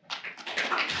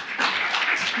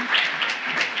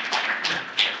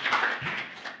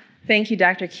 Thank you,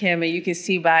 Dr. Kim. And you can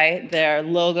see by their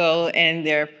logo and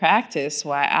their practice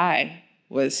why I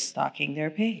was stalking their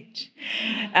page.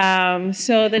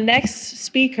 So the next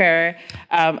speaker,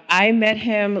 I met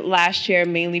him last year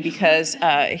mainly because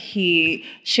he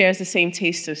shares the same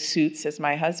taste of suits as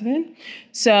my husband.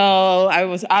 So I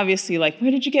was obviously like,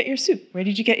 where did you get your suit? Where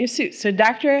did you get your suit? So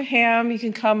Dr. Ham, you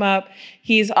can come up.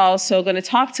 He's also going to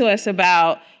talk to us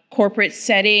about corporate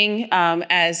setting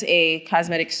as a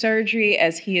cosmetic surgery,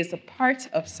 as he is a part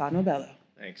of Sano Bello.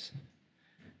 Thanks.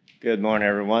 Good morning,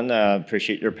 everyone.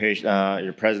 Appreciate your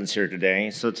presence here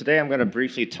today. So today I'm going to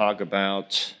briefly talk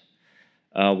about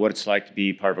what it's like to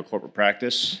be part of a corporate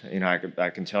practice. You know, I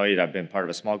can tell you that I've been part of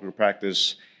a small group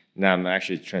practice. Now I'm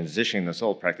actually transitioning this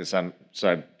whole practice.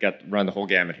 So I've got to run the whole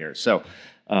gamut here. So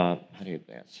how do you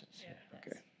advance this?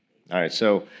 Okay. All right.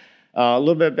 So a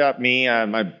little bit about me.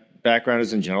 My background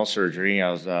is in general surgery.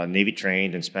 I was Navy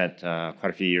trained and spent quite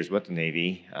a few years with the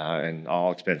Navy and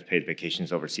all expense paid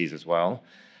vacations overseas as well,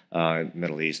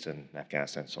 Middle East and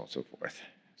Afghanistan, so on and so forth.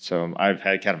 So I've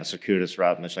had kind of a circuitous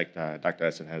route, much like Dr.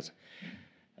 Essen has.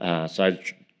 So I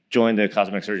joined the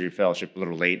Cosmetic Surgery Fellowship a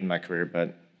little late in my career,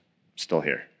 but still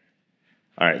here.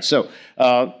 All right, so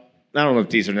I don't know if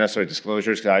these are necessary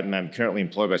disclosures, because I'm currently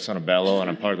employed by Sonobello, and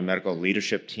I'm part of the medical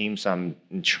leadership team, so I'm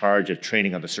in charge of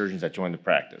training other surgeons that join the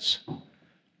practice.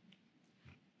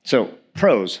 So,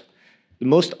 pros. The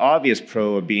most obvious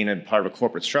pro of being a part of a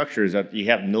corporate structure is that you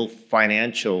have no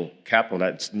financial capital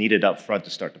that's needed up front to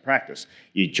start the practice.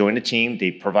 You join the team, they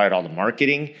provide all the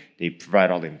marketing, they provide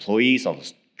all the employees, all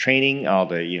the training, all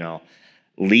the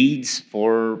leads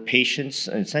for patients,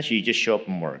 and essentially you just show up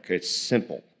and work. It's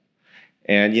simple.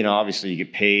 And obviously you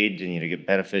get paid, and you get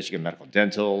benefits, you get medical,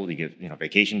 dental, you get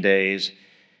vacation days,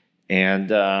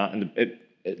 and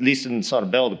at least in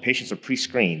Sonobello, the patients are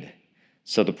pre-screened.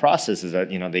 So the process is that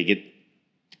they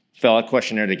fill out a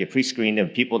questionnaire, they get pre-screened,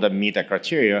 and people that meet that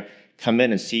criteria come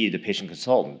in and see the patient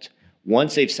consultant.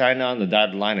 Once they've signed on the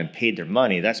dotted line and paid their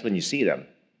money, that's when you see them.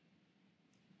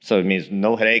 So it means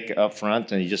no headache up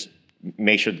front, and you just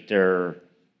make sure that they're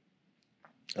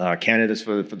candidates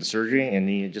for the surgery, and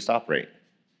you just operate.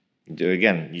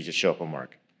 Again, you just show up and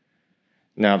work.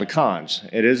 Now, the cons.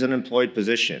 It is an employed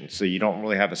position, so you don't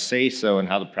really have a say-so in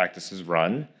how the practice is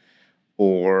run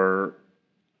or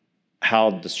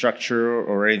how the structure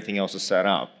or anything else is set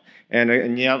up.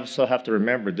 And you also have to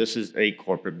remember, this is a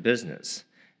corporate business.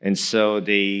 And so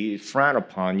they frown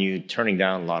upon you turning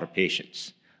down a lot of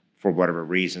patients for whatever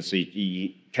reason. So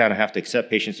you kind of have to accept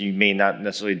patients. You may not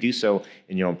necessarily do so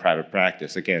in your own private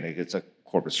practice. Again, it's a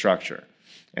corporate structure,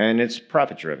 and it's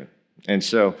profit-driven. And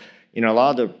so, a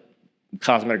lot of the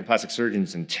cosmetic and plastic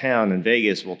surgeons in town in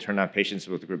Vegas will turn down patients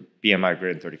with a BMI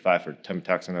greater than 35 for tummy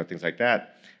tucks and other things like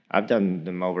that. I've done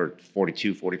them over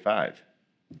 42, 45.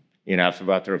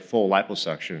 After a full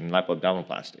liposuction and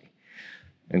lipoabdominoplasty.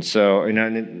 And so,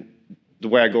 the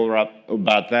way I go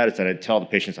about that is that I tell the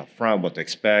patients up front what to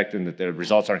expect and that the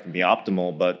results aren't going to be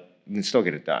optimal, but you can still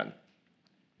get it done.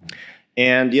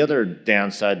 And the other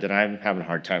downside that I'm having a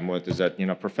hard time with is that,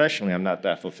 professionally, I'm not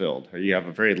that fulfilled. You have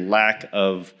a very lack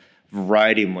of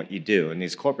variety in what you do. And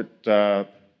these corporate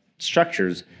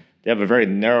structures, they have a very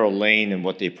narrow lane in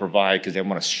what they provide because they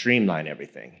want to streamline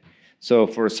everything. So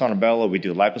for Sonobello, we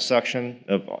do liposuction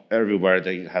of everywhere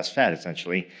that has fat,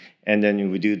 essentially. And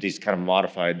then we do these kind of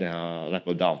modified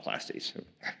lipoabdominoplasties.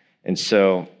 And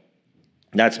so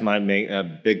that's my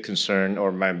big concern,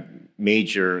 or my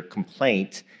major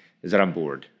complaint, is that I'm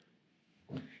bored.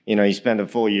 You spend a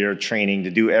full year training to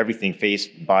do everything, face,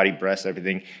 body, breast,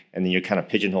 everything, and then you're kind of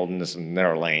pigeonholed in this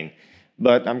narrow lane.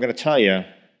 But I'm going to tell you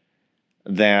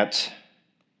that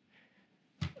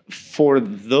for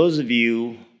those of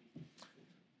you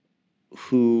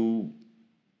who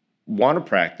want to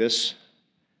practice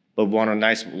but want a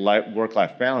nice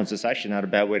work-life balance, it's actually not a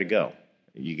bad way to go.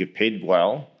 You get paid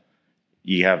well.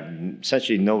 You have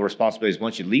essentially no responsibilities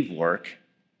once you leave work.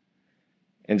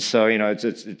 And so,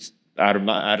 it's out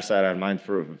of sight, out of mind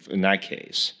in that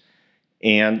case.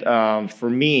 And for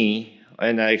me,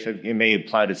 and it may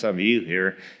apply to some of you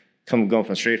here,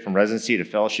 going straight from residency to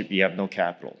fellowship, you have no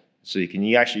capital. So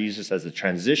you actually use this as a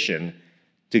transition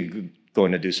to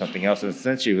going to do something else. And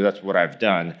essentially, that's what I've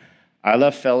done. I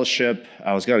left fellowship.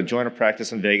 I was going to join a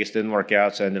practice in Vegas, didn't work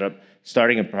out, so I ended up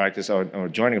starting a practice or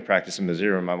joining a practice in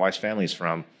Missouri, where my wife's family is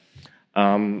from.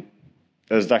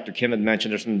 As Dr. Kim had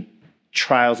mentioned, there's some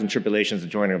trials and tribulations of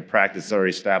joining a practice that's already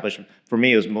established. For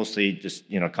me, it was mostly just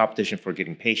competition for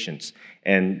getting patients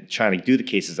and trying to do the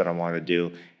cases that I wanted to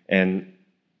do. And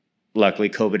luckily,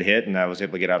 COVID hit, and I was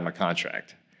able to get out of my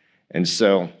contract. And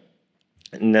so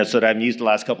that's what I've used the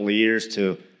last couple of years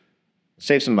to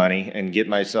save some money and get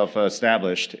myself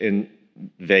established in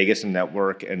Vegas and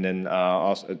network, and then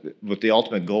also with the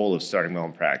ultimate goal of starting my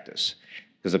own practice,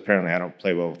 because apparently I don't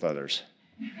play well with others.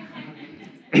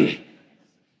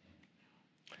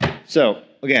 So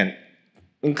again,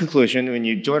 in conclusion, when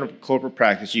you join a corporate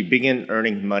practice, you begin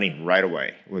earning money right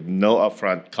away with no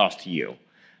upfront cost to you.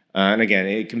 And again,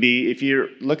 it can be, if you're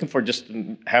looking for just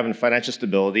having financial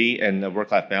stability and a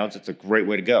work-life balance, it's a great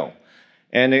way to go.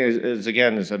 And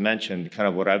again, as I mentioned, kind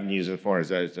of what I've been using it for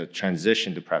is as a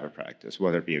transition to private practice,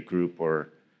 whether it be a group or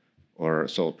or a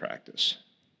solo practice.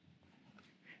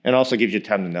 And also gives you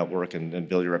time to network and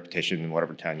build your reputation in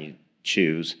whatever town you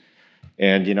choose.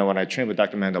 And when I trained with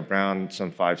Dr. Mandel Brown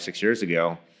some 5-6 years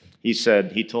ago,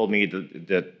 he told me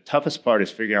the toughest part is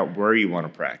figuring out where you want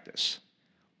to practice.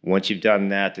 Once you've done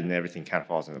that, then everything kind of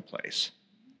falls into place.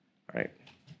 All right.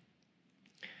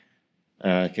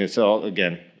 Okay, so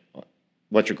again,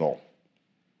 what's your goal?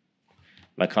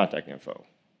 My contact info.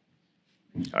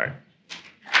 All right.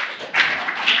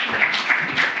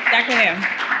 Dr. Lamb.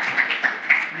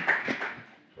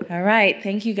 All right,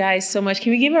 thank you guys so much.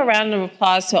 Can we give a round of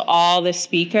applause to all the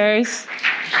speakers?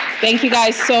 Thank you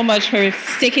guys so much for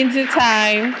sticking to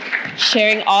time,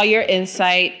 sharing all your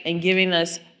insight, and giving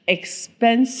us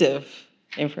expensive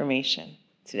information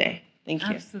today. Thank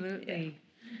you. Absolutely.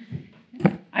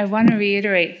 I want to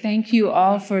reiterate, thank you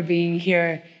all for being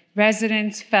here,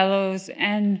 residents, fellows,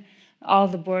 and all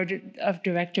the board of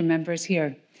director members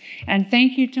here. And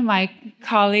thank you to my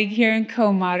colleague here and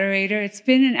co-moderator. It's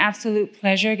been an absolute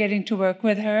pleasure getting to work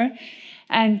with her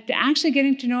and actually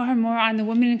getting to know her more on the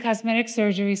women in cosmetic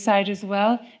surgery side as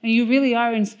well. And you really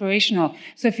are inspirational.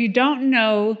 So if you don't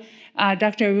know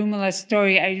Dr. Arumala's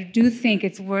story, I do think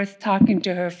it's worth talking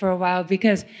to her for a while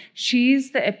because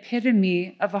she's the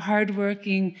epitome of a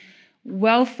hardworking,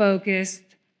 well-focused,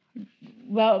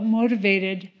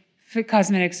 well-motivated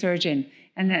cosmetic surgeon.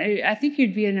 And I think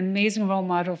you'd be an amazing role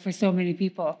model for so many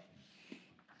people.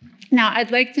 Now, I'd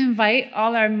like to invite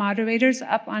all our moderators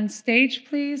up on stage,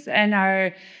 please, and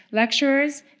our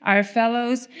lecturers, our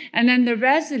fellows, and then the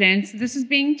residents. This is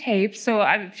being taped, so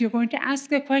if you're going to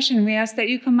ask a question, we ask that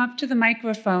you come up to the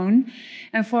microphone.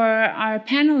 And for our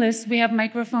panelists, we have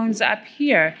microphones up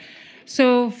here.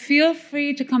 So feel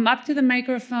free to come up to the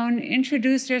microphone,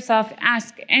 introduce yourself,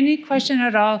 ask any question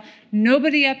at all.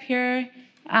 Nobody up here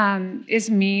is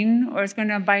mean or is going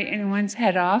to bite anyone's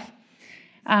head off.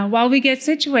 While we get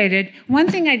situated, one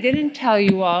thing I didn't tell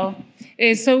you all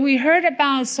is, so we heard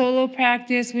about solo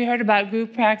practice, we heard about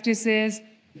group practices.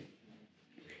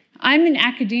 I'm in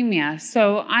academia,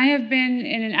 so I have been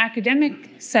in an academic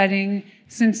setting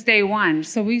since day one.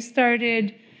 So I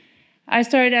started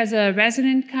as a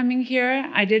resident coming here.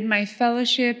 I did my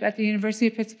fellowship at the University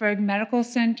of Pittsburgh Medical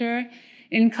Center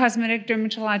in cosmetic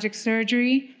dermatologic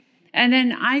surgery. And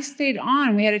then I stayed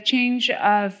on. We had a change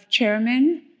of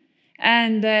chairman,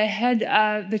 and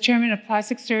the chairman of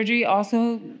plastic surgery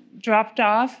also dropped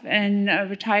off and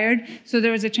retired. So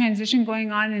there was a transition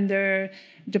going on in their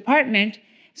department.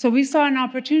 So we saw an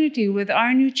opportunity with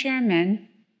our new chairman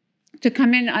to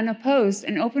come in unopposed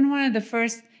and open one of the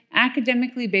first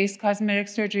academically based cosmetic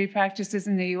surgery practices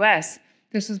in the US.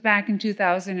 This was back in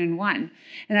 2001.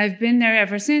 And I've been there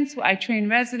ever since. I train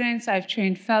residents, I've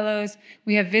trained fellows.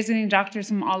 We have visiting doctors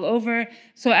from all over.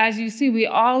 So as you see, we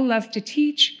all love to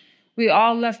teach. We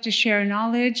all love to share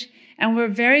knowledge. And we're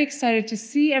very excited to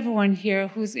see everyone here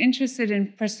who's interested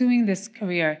in pursuing this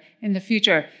career in the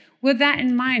future. With that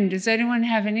in mind, does anyone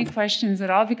have any questions at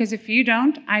all? Because if you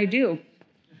don't, I do.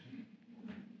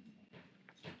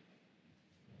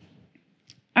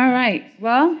 All right,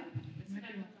 well,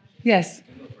 yes.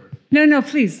 No,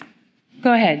 please,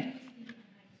 go ahead.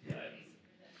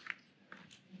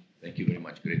 Thank you very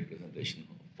much. Great presentation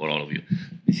for all of you.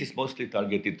 This is mostly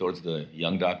targeted towards the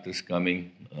young doctors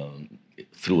coming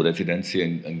through residency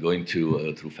and going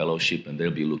through fellowship, and they'll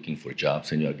be looking for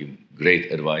jobs, and you are giving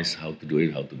great advice how to do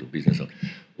it, how to do business.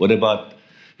 What about,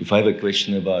 if I have a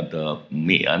question about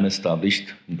me, I'm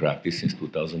established in practice since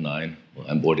 2009. Well,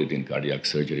 I'm boarded in cardiac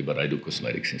surgery, but I do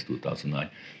cosmetics since 2009.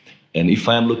 And if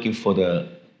I'm looking for the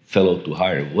fellow to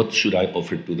hire, what should I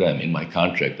offer to them in my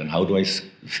contract, and how do I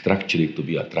structure it to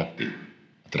be attractive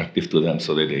to them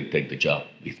so that they take the job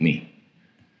with me?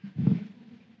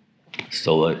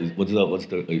 So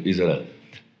is there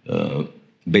a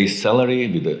base salary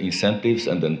with the incentives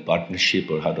and then partnership,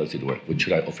 or how does it work? What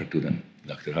should I offer to them,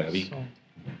 Dr. Hayavi?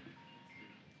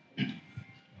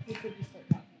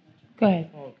 Go ahead.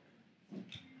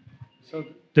 So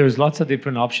there's lots of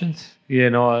different options.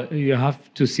 You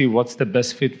have to see what's the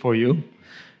best fit for you.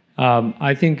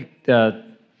 I think that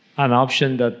an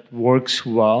option that works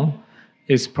well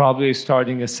is probably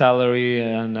starting a salary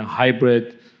and a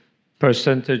hybrid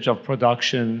percentage of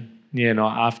production,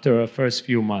 after the first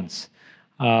few months.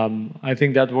 I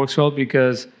think that works well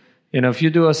because, if you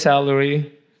do a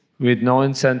salary with no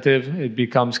incentive, it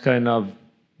becomes kind of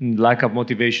lack of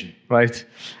motivation, right?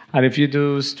 And if you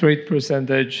do straight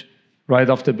percentage right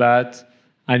off the bat,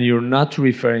 and you're not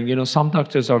referring, some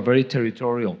doctors are very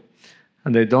territorial,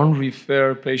 and they don't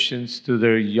refer patients to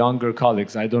their younger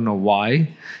colleagues. I don't know why,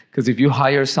 because if you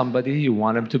hire somebody, you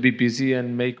want them to be busy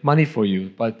and make money for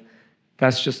you. But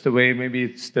That's just the way, maybe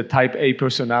it's the type A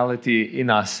personality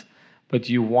in us, but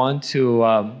you want to,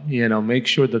 make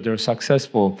sure that they're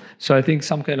successful. So I think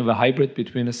some kind of a hybrid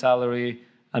between a salary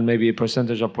and maybe a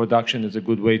percentage of production is a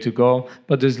good way to go.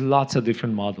 But there's lots of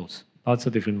different models,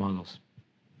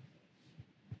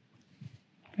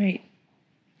 Great.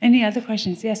 Any other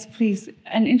questions? Yes, please.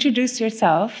 And introduce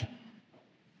yourself.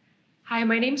 Hi,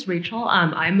 my name's Rachel.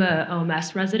 I'm a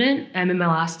OMS resident. I'm in my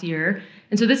last year.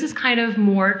 And so this is kind of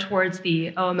more towards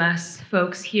the OMS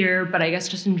folks here, but I guess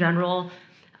just in general,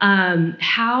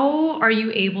 how are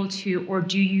you able to, or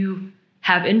do you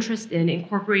have interest in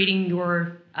incorporating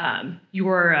your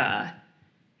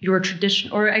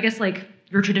tradition, or I guess like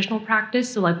your traditional practice,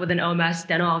 so like with an OMS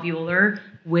dental-alveolar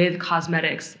with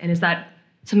cosmetics, and is that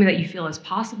something that you feel is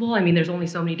possible? I mean, there's only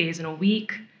so many days in a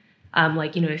week.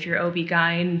 If you're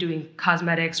OB-GYN doing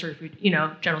cosmetics, or if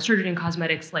you're, general surgery and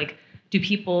cosmetics, like, do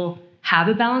people have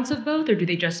a balance of both, or do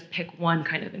they just pick one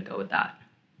kind of and go with that?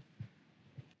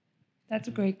 That's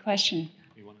a great question.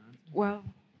 You want to answer? Well,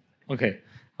 Okay.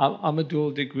 I'm a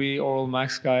dual degree oral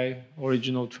max guy,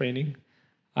 original training,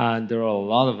 and there are a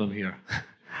lot of them here.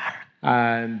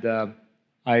 And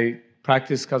I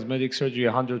practice cosmetic surgery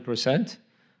 100%,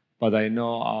 but I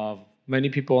know of many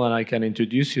people, and I can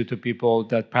introduce you to people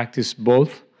that practice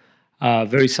both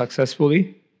very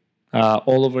successfully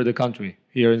all over the country.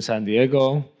 Here in San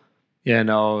Diego,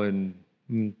 in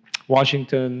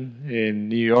Washington, in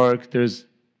New York, there's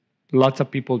lots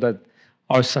of people that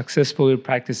are successfully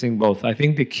practicing both. I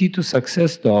think the key to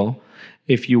success, though,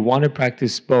 if you want to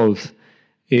practice both,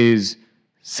 is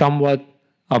somewhat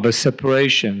of a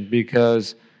separation,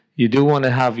 because you do want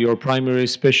to have your primary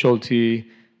specialty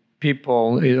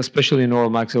people, especially in oral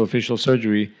maxillofacial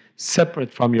surgery,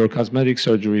 separate from your cosmetic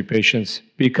surgery patients,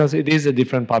 because it is a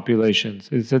different population.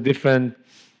 It's a different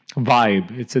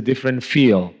vibe. It's a different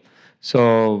feel.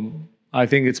 So I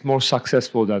think it's more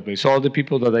successful that way. So all the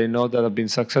people that I know that have been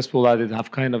successful at it have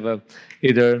kind of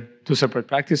either two separate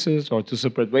practices or two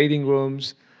separate waiting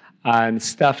rooms, and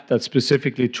staff that's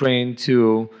specifically trained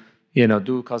to,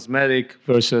 do cosmetic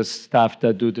versus staff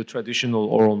that do the traditional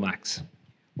oral max.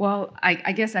 Well,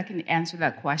 I guess I can answer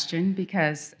that question,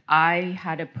 because I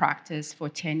had a practice for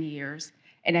 10 years,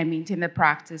 and I maintained the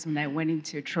practice when I went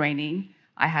into training.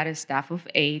 I had a staff of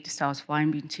 8, so I was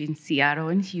flying between Seattle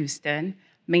and Houston,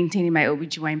 maintaining my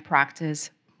OB/GYN practice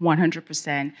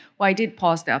 100%. Well, I did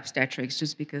pause the obstetrics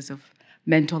just because of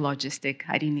mental logistic.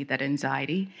 I didn't need that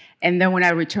anxiety. And then when I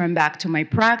returned back to my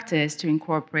practice to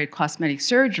incorporate cosmetic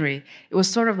surgery, it was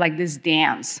sort of like this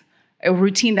dance, a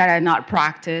routine that I had not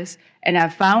practiced. And I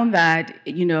found that,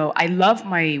 I love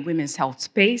my women's health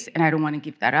space, and I don't want to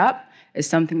give that up. It's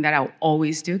something that I'll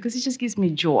always do because it just gives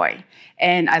me joy.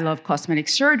 And I love cosmetic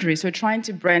surgery. So trying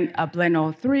to blend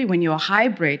all three when you're a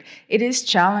hybrid, it is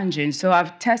challenging. So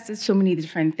I've tested so many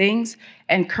different things.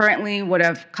 And currently what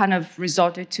I've kind of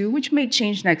resulted to, which may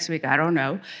change next week, I don't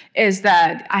know, is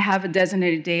that I have a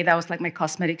designated day that was like my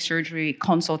cosmetic surgery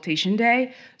consultation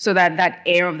day. So that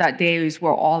air of that day is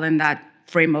we're all in that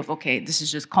frame of, okay, this is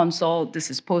just consult,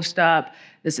 this is post-op,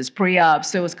 this is pre-op.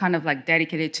 So it's kind of like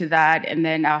dedicated to that. And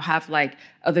then I'll have like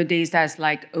other days that's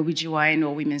like OB/GYN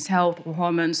or women's health or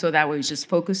hormones. So that way we just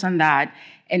focus on that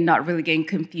and not really getting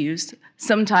confused.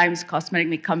 Sometimes cosmetic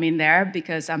may come in there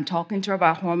because I'm talking to her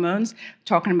about hormones,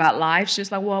 talking about life.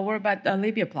 She's like, well, what about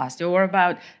labiaplasty? Or what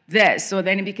about this? So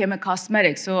then it became a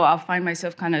cosmetic. So I'll find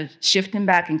myself kind of shifting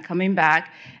back and coming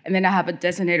back. And then I have a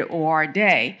designated OR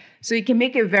day. So you can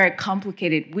make it a very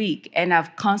complicated week. And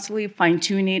I've constantly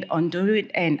fine-tuned it, undo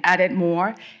it, and added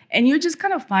more. And you just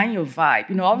kind of find your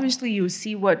vibe. Obviously you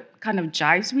see what kind of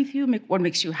jives with you, what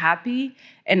makes you happy,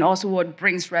 and also what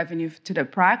brings revenue to the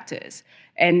practice.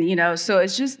 And, so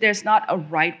it's just, there's not a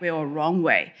right way or a wrong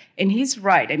way. And he's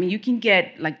right. I mean, you can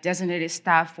get like designated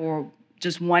staff for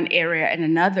just one area and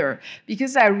another,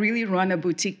 because I really run a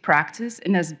boutique practice,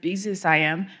 and as busy as I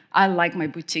am, I like my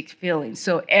boutique feeling.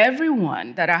 So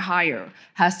everyone that I hire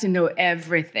has to know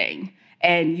everything,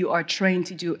 and you are trained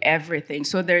to do everything.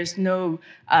 So there's no,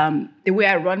 the way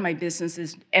I run my business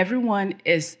is everyone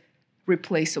is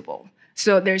replaceable.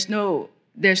 So there's no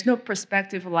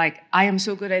perspective like, I am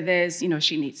so good at this,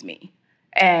 she needs me.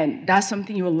 And that's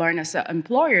something you will learn as an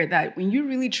employer, that when you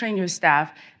really train your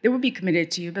staff, they will be committed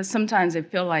to you, but sometimes they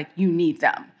feel like you need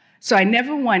them. So I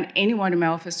never want anyone in my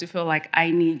office to feel like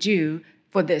I need you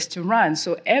for this to run.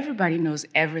 So everybody knows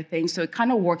everything. So it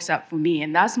kind of works out for me,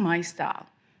 and that's my style.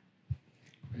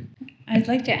 I'd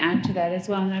like to add to that as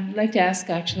well, and I'd like to ask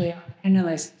actually our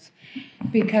panelists,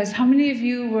 because how many of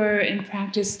you were in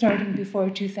practice starting before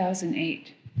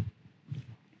 2008?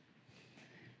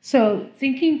 So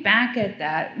thinking back at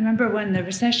that, remember when the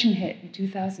recession hit in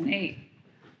 2008,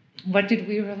 what did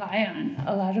we rely on?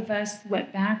 A lot of us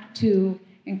went back to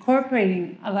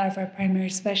incorporating a lot of our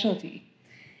primary specialty.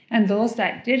 And those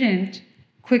that didn't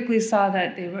quickly saw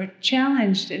that they were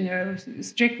challenged in their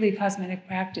strictly cosmetic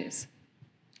practice.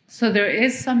 So there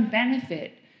is some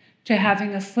benefit to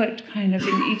having a foot kind of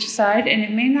in each side, and it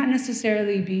may not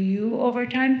necessarily be you over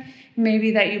time.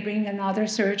 Maybe that you bring another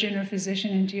surgeon or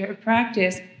physician into your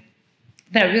practice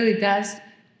that really does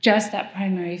just that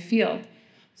primary field,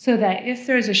 so that if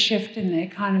there's a shift in the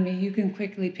economy, you can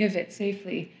quickly pivot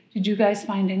safely. Did you guys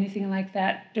find anything like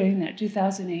that during that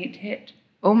 2008 hit?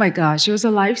 Oh my gosh, it was a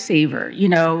lifesaver,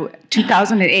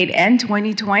 2008 and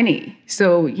 2020.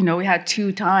 So, we had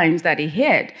 2 times that it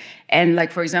hit. And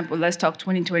like, for example, let's talk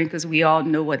 2020 because we all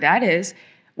know what that is.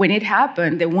 When it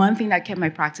happened, the one thing that kept my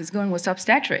practice going was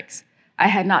obstetrics. I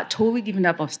had not totally given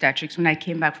up obstetrics when I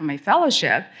came back from my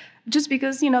fellowship, just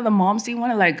because, the moms didn't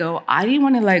want to let go. I didn't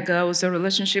want to let go. It was a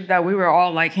relationship that we were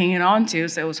all like hanging on to,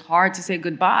 so it was hard to say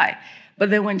goodbye.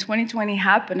 But then when 2020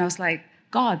 happened, I was like,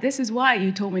 God, this is why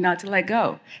you told me not to let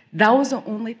go. That was the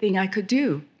only thing I could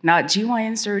do. Not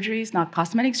GYN surgeries, not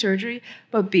cosmetic surgery,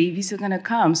 but babies are gonna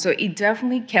come. So it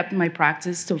definitely kept my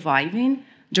practice surviving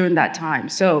during that time.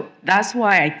 So that's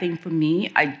why I think for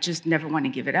me, I just never want to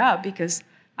give it up because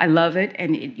I love it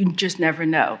and you just never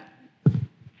know.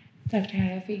 Dr.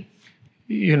 Hayafi?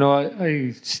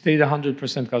 I stayed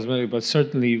 100% cosmetic, but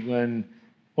certainly when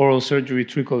oral surgery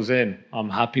trickles in, I'm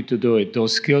happy to do it.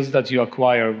 Those skills that you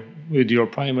acquire with your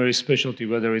primary specialty,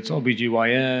 whether it's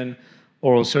OBGYN,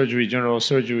 oral surgery, general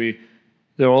surgery,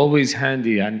 they're always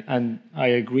handy. And I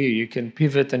agree, you can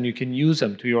pivot and you can use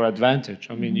them to your advantage.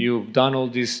 I mean, you've done all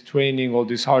this training, all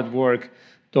this hard work.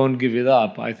 Don't give it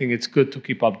up. I think it's good to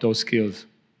keep up those skills.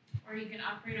 Or you can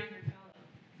operate on your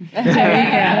fellow. There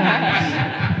you go.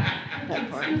 That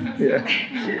part.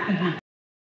 Yeah.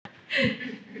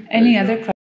 Any other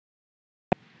questions?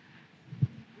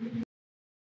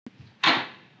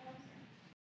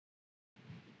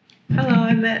 Hello,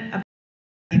 I met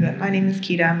but my name is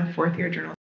Keita. I'm a 4th-year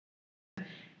journalist.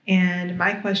 And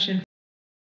my question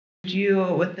for you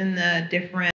within the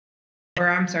different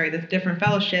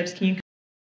fellowships, can you give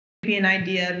me an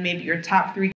idea of maybe your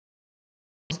top 3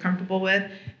 most comfortable with,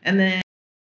 and then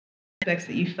aspects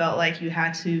that you felt like you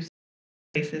had to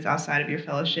places outside of your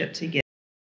fellowship to get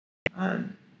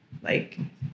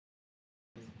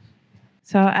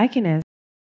So I can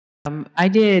answer. I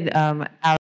did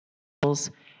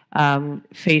Alex's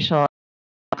facial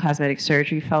cosmetic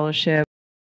surgery fellowship.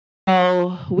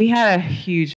 So we had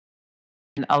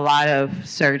a lot of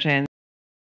surgeons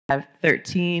have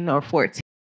 13 or 14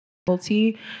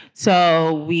 faculty.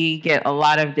 So we get a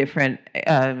lot of different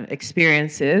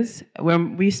experiences.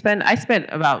 I spent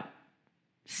about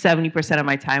 70% of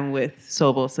my time with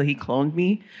Sobel, so he cloned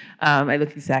me. I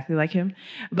look exactly like him.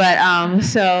 But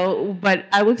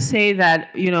I would say that,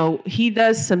 he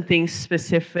does some things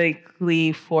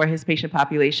specifically for his patient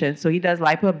population. So he does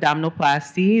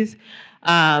lipoabdominoplasties.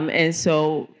 And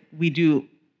so we do,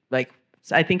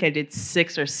 I think I did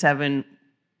 6 or 7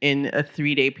 in a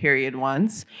 3-day period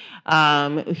once.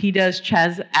 He does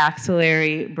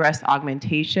transaxillary breast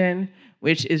augmentation,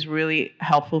 which is really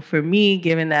helpful for me,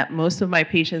 given that most of my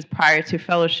patients prior to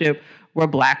fellowship were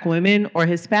Black women or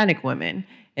Hispanic women.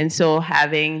 And so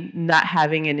not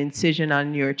having an incision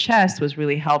on your chest was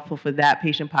really helpful for that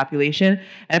patient population,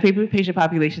 and a patient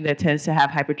population that tends to have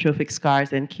hypertrophic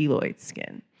scars and keloid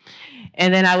skin.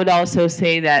 And then I would also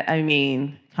say that,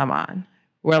 come on.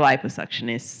 We're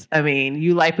liposuctionists.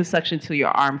 You liposuction till your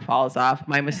arm falls off.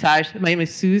 My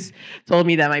masseuse told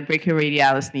me that my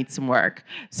brachioradialis needs some work.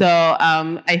 So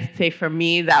I say for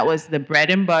me, that was the bread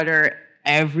and butter.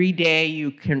 Every day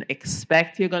you can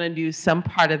expect you're gonna do some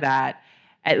part of that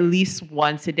at least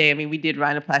once a day. We did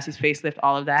rhinoplasties, facelift,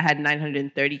 all of that. I had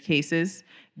 930 cases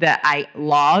that I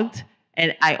logged,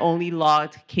 and I only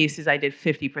logged cases I did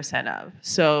 50% of.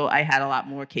 So I had a lot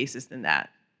more cases than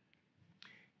that.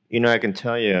 I can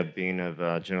tell you, being of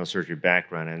a general surgery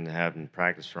background and having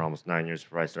practiced for almost 9 years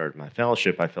before I started my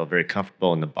fellowship, I felt very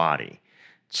comfortable in the body.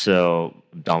 So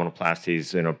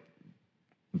abdominoplasties,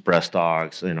 breast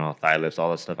augs, thigh lifts,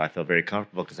 all that stuff, I felt very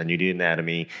comfortable because I knew the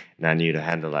anatomy and I knew to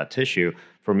handle that tissue.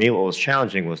 For me, what was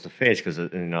challenging was the face because,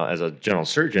 as a general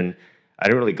surgeon, I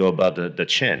didn't really go above the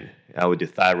chin. I would do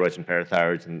thyroids and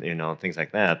parathyroids and, things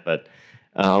like that. But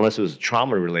unless it was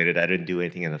trauma related, I didn't do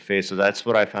anything in the face. So that's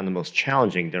what I found the most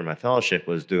challenging during my fellowship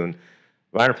was doing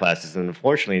rhinoplasties. And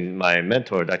unfortunately, my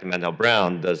mentor, Dr. Mandel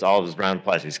Brown, does all of his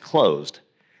rhinoplasties closed.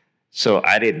 So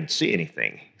I didn't see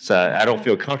anything. So I don't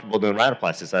feel comfortable doing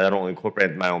rhinoplasties. I don't incorporate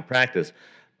it in my own practice.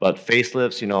 But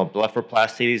facelifts,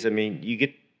 blepharoplasties, I mean, you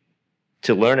get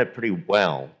to learn it pretty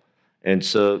well. And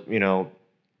so,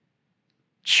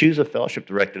 choose a fellowship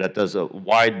director that does a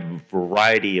wide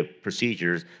variety of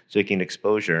procedures so you can get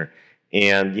exposure.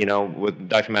 And, with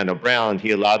Dr. Mando Brown, he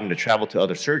allowed me to travel to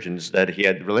other surgeons that he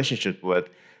had relationships with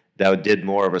that did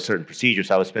more of a certain procedure.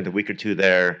 So I would spend a week or two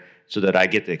there so that I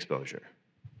get the exposure.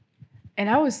 And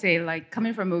I would say, like,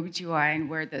 coming from OBGYN,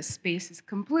 where the space is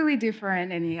completely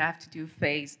different and you have to do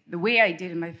face, the way I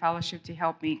did in my fellowship to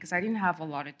help me, because I didn't have a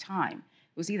lot of time.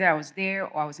 It was either I was there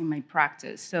or I was in my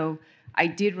practice. So I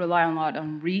did rely a lot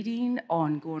on reading,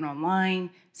 on going online,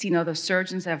 seeing other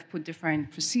surgeons that have put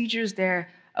different procedures there,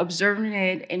 observing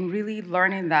it, and really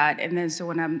learning that. And then so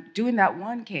when I'm doing that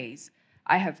one case,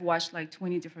 I have watched like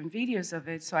 20 different videos of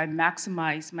it, so I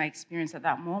maximize my experience at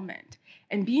that moment.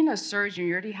 And being a surgeon,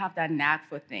 you already have that knack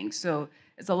for things. So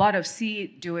it's a lot of see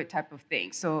it, do it type of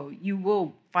thing. So you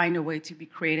will find a way to be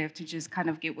creative to just kind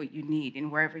of get what you need in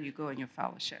wherever you go in your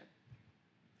fellowship.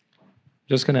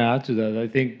 Just going to add to that, I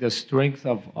think the strength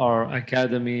of our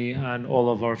academy and all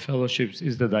of our fellowships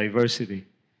is the diversity.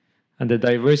 And the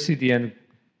diversity and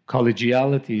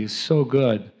collegiality is so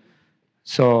good.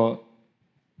 So,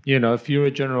 if you're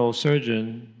a general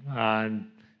surgeon, and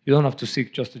you don't have to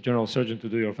seek just a general surgeon to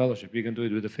do your fellowship. You can do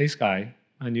it with a face guy,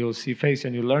 and you'll see face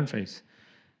and you learn face.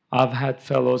 I've had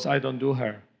fellows, I don't do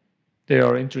hair. They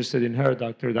are interested in hair.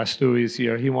 Dr. Dasturi is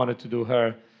here. He wanted to do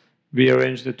hair. We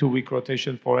arranged a 2-week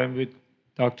rotation for him with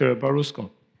Dr. Barusco.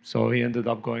 So he ended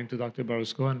up going to Dr.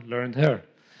 Barusco and learned hair.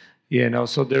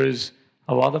 So there is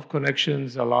a lot of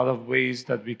connections, a lot of ways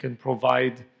that we can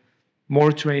provide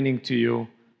more training to you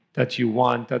that you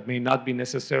want that may not be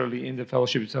necessarily in the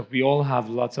fellowship itself. We all have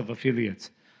lots of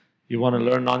affiliates. You want to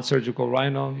learn non-surgical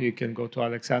rhino, you can go to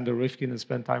Alexander Rifkin and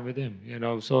spend time with him.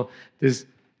 So there's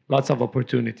lots of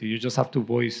opportunity. You just have to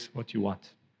voice what you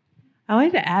want. I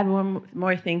wanted to add one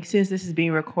more thing since this is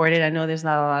being recorded. I know there's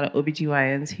not a lot of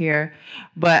OBGYNs here,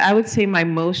 but I would say my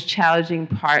most challenging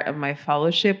part of my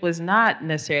fellowship was not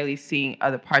necessarily seeing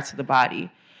other parts of the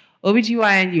body.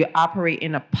 OBGYN, you operate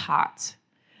in a pot.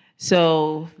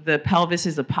 So the pelvis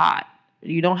is a pot.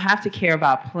 You don't have to care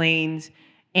about planes.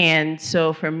 And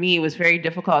so for me, it was very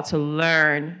difficult to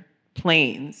learn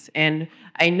planes. And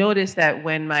I noticed that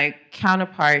when my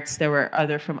counterparts that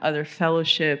were from other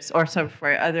fellowships or some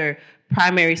for other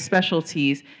primary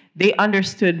specialties, they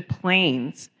understood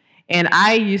planes. And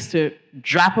I used to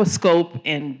drop a scope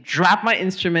and drop my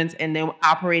instruments and then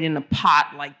operate in a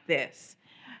pot like this.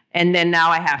 And then now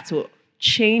I have to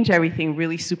change everything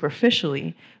really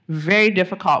superficially. Very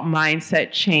difficult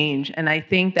mindset change. And I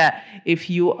think that if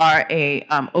you are a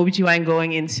OBGYN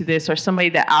going into this or somebody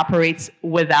that operates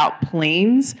without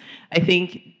planes, I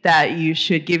think that you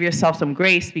should give yourself some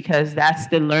grace because that's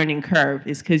the learning curve,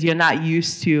 is because you're not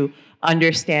used to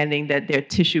understanding that they're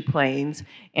tissue planes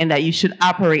and that you should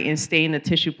operate and stay in the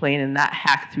tissue plane and not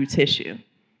hack through tissue.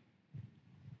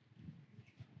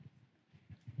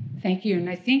 Thank you. And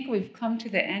I think we've come to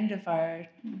the end of our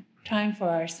time for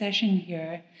our session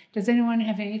here. Does anyone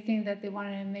have anything that they want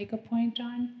to make a point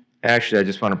on? Actually, I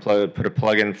just want to put a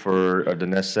plug in for the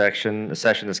next section, the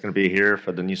session that's going to be here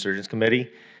for the New Surgeons Committee.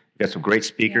 We've got some great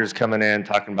speakers coming in,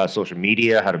 talking about social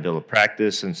media, how to build a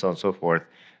practice, and so on and so forth.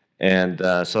 And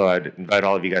so I'd invite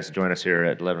all of you guys to join us here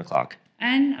at 11 o'clock.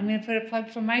 And I'm going to put a plug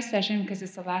for my session because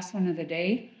it's the last one of the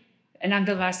day. And I'm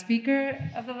the last speaker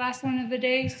of the last one of the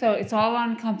day. So it's all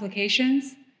on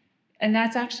complications. And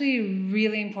that's actually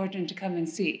really important to come and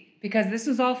see because this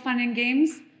is all fun and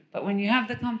games. But when you have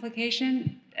the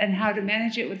complication and how to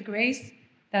manage it with grace,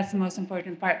 that's the most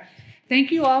important part.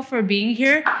 Thank you all for being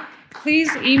here.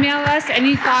 Please email us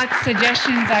any thoughts,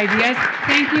 suggestions, ideas.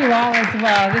 Thank you all as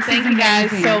well. Thank you guys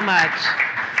so much.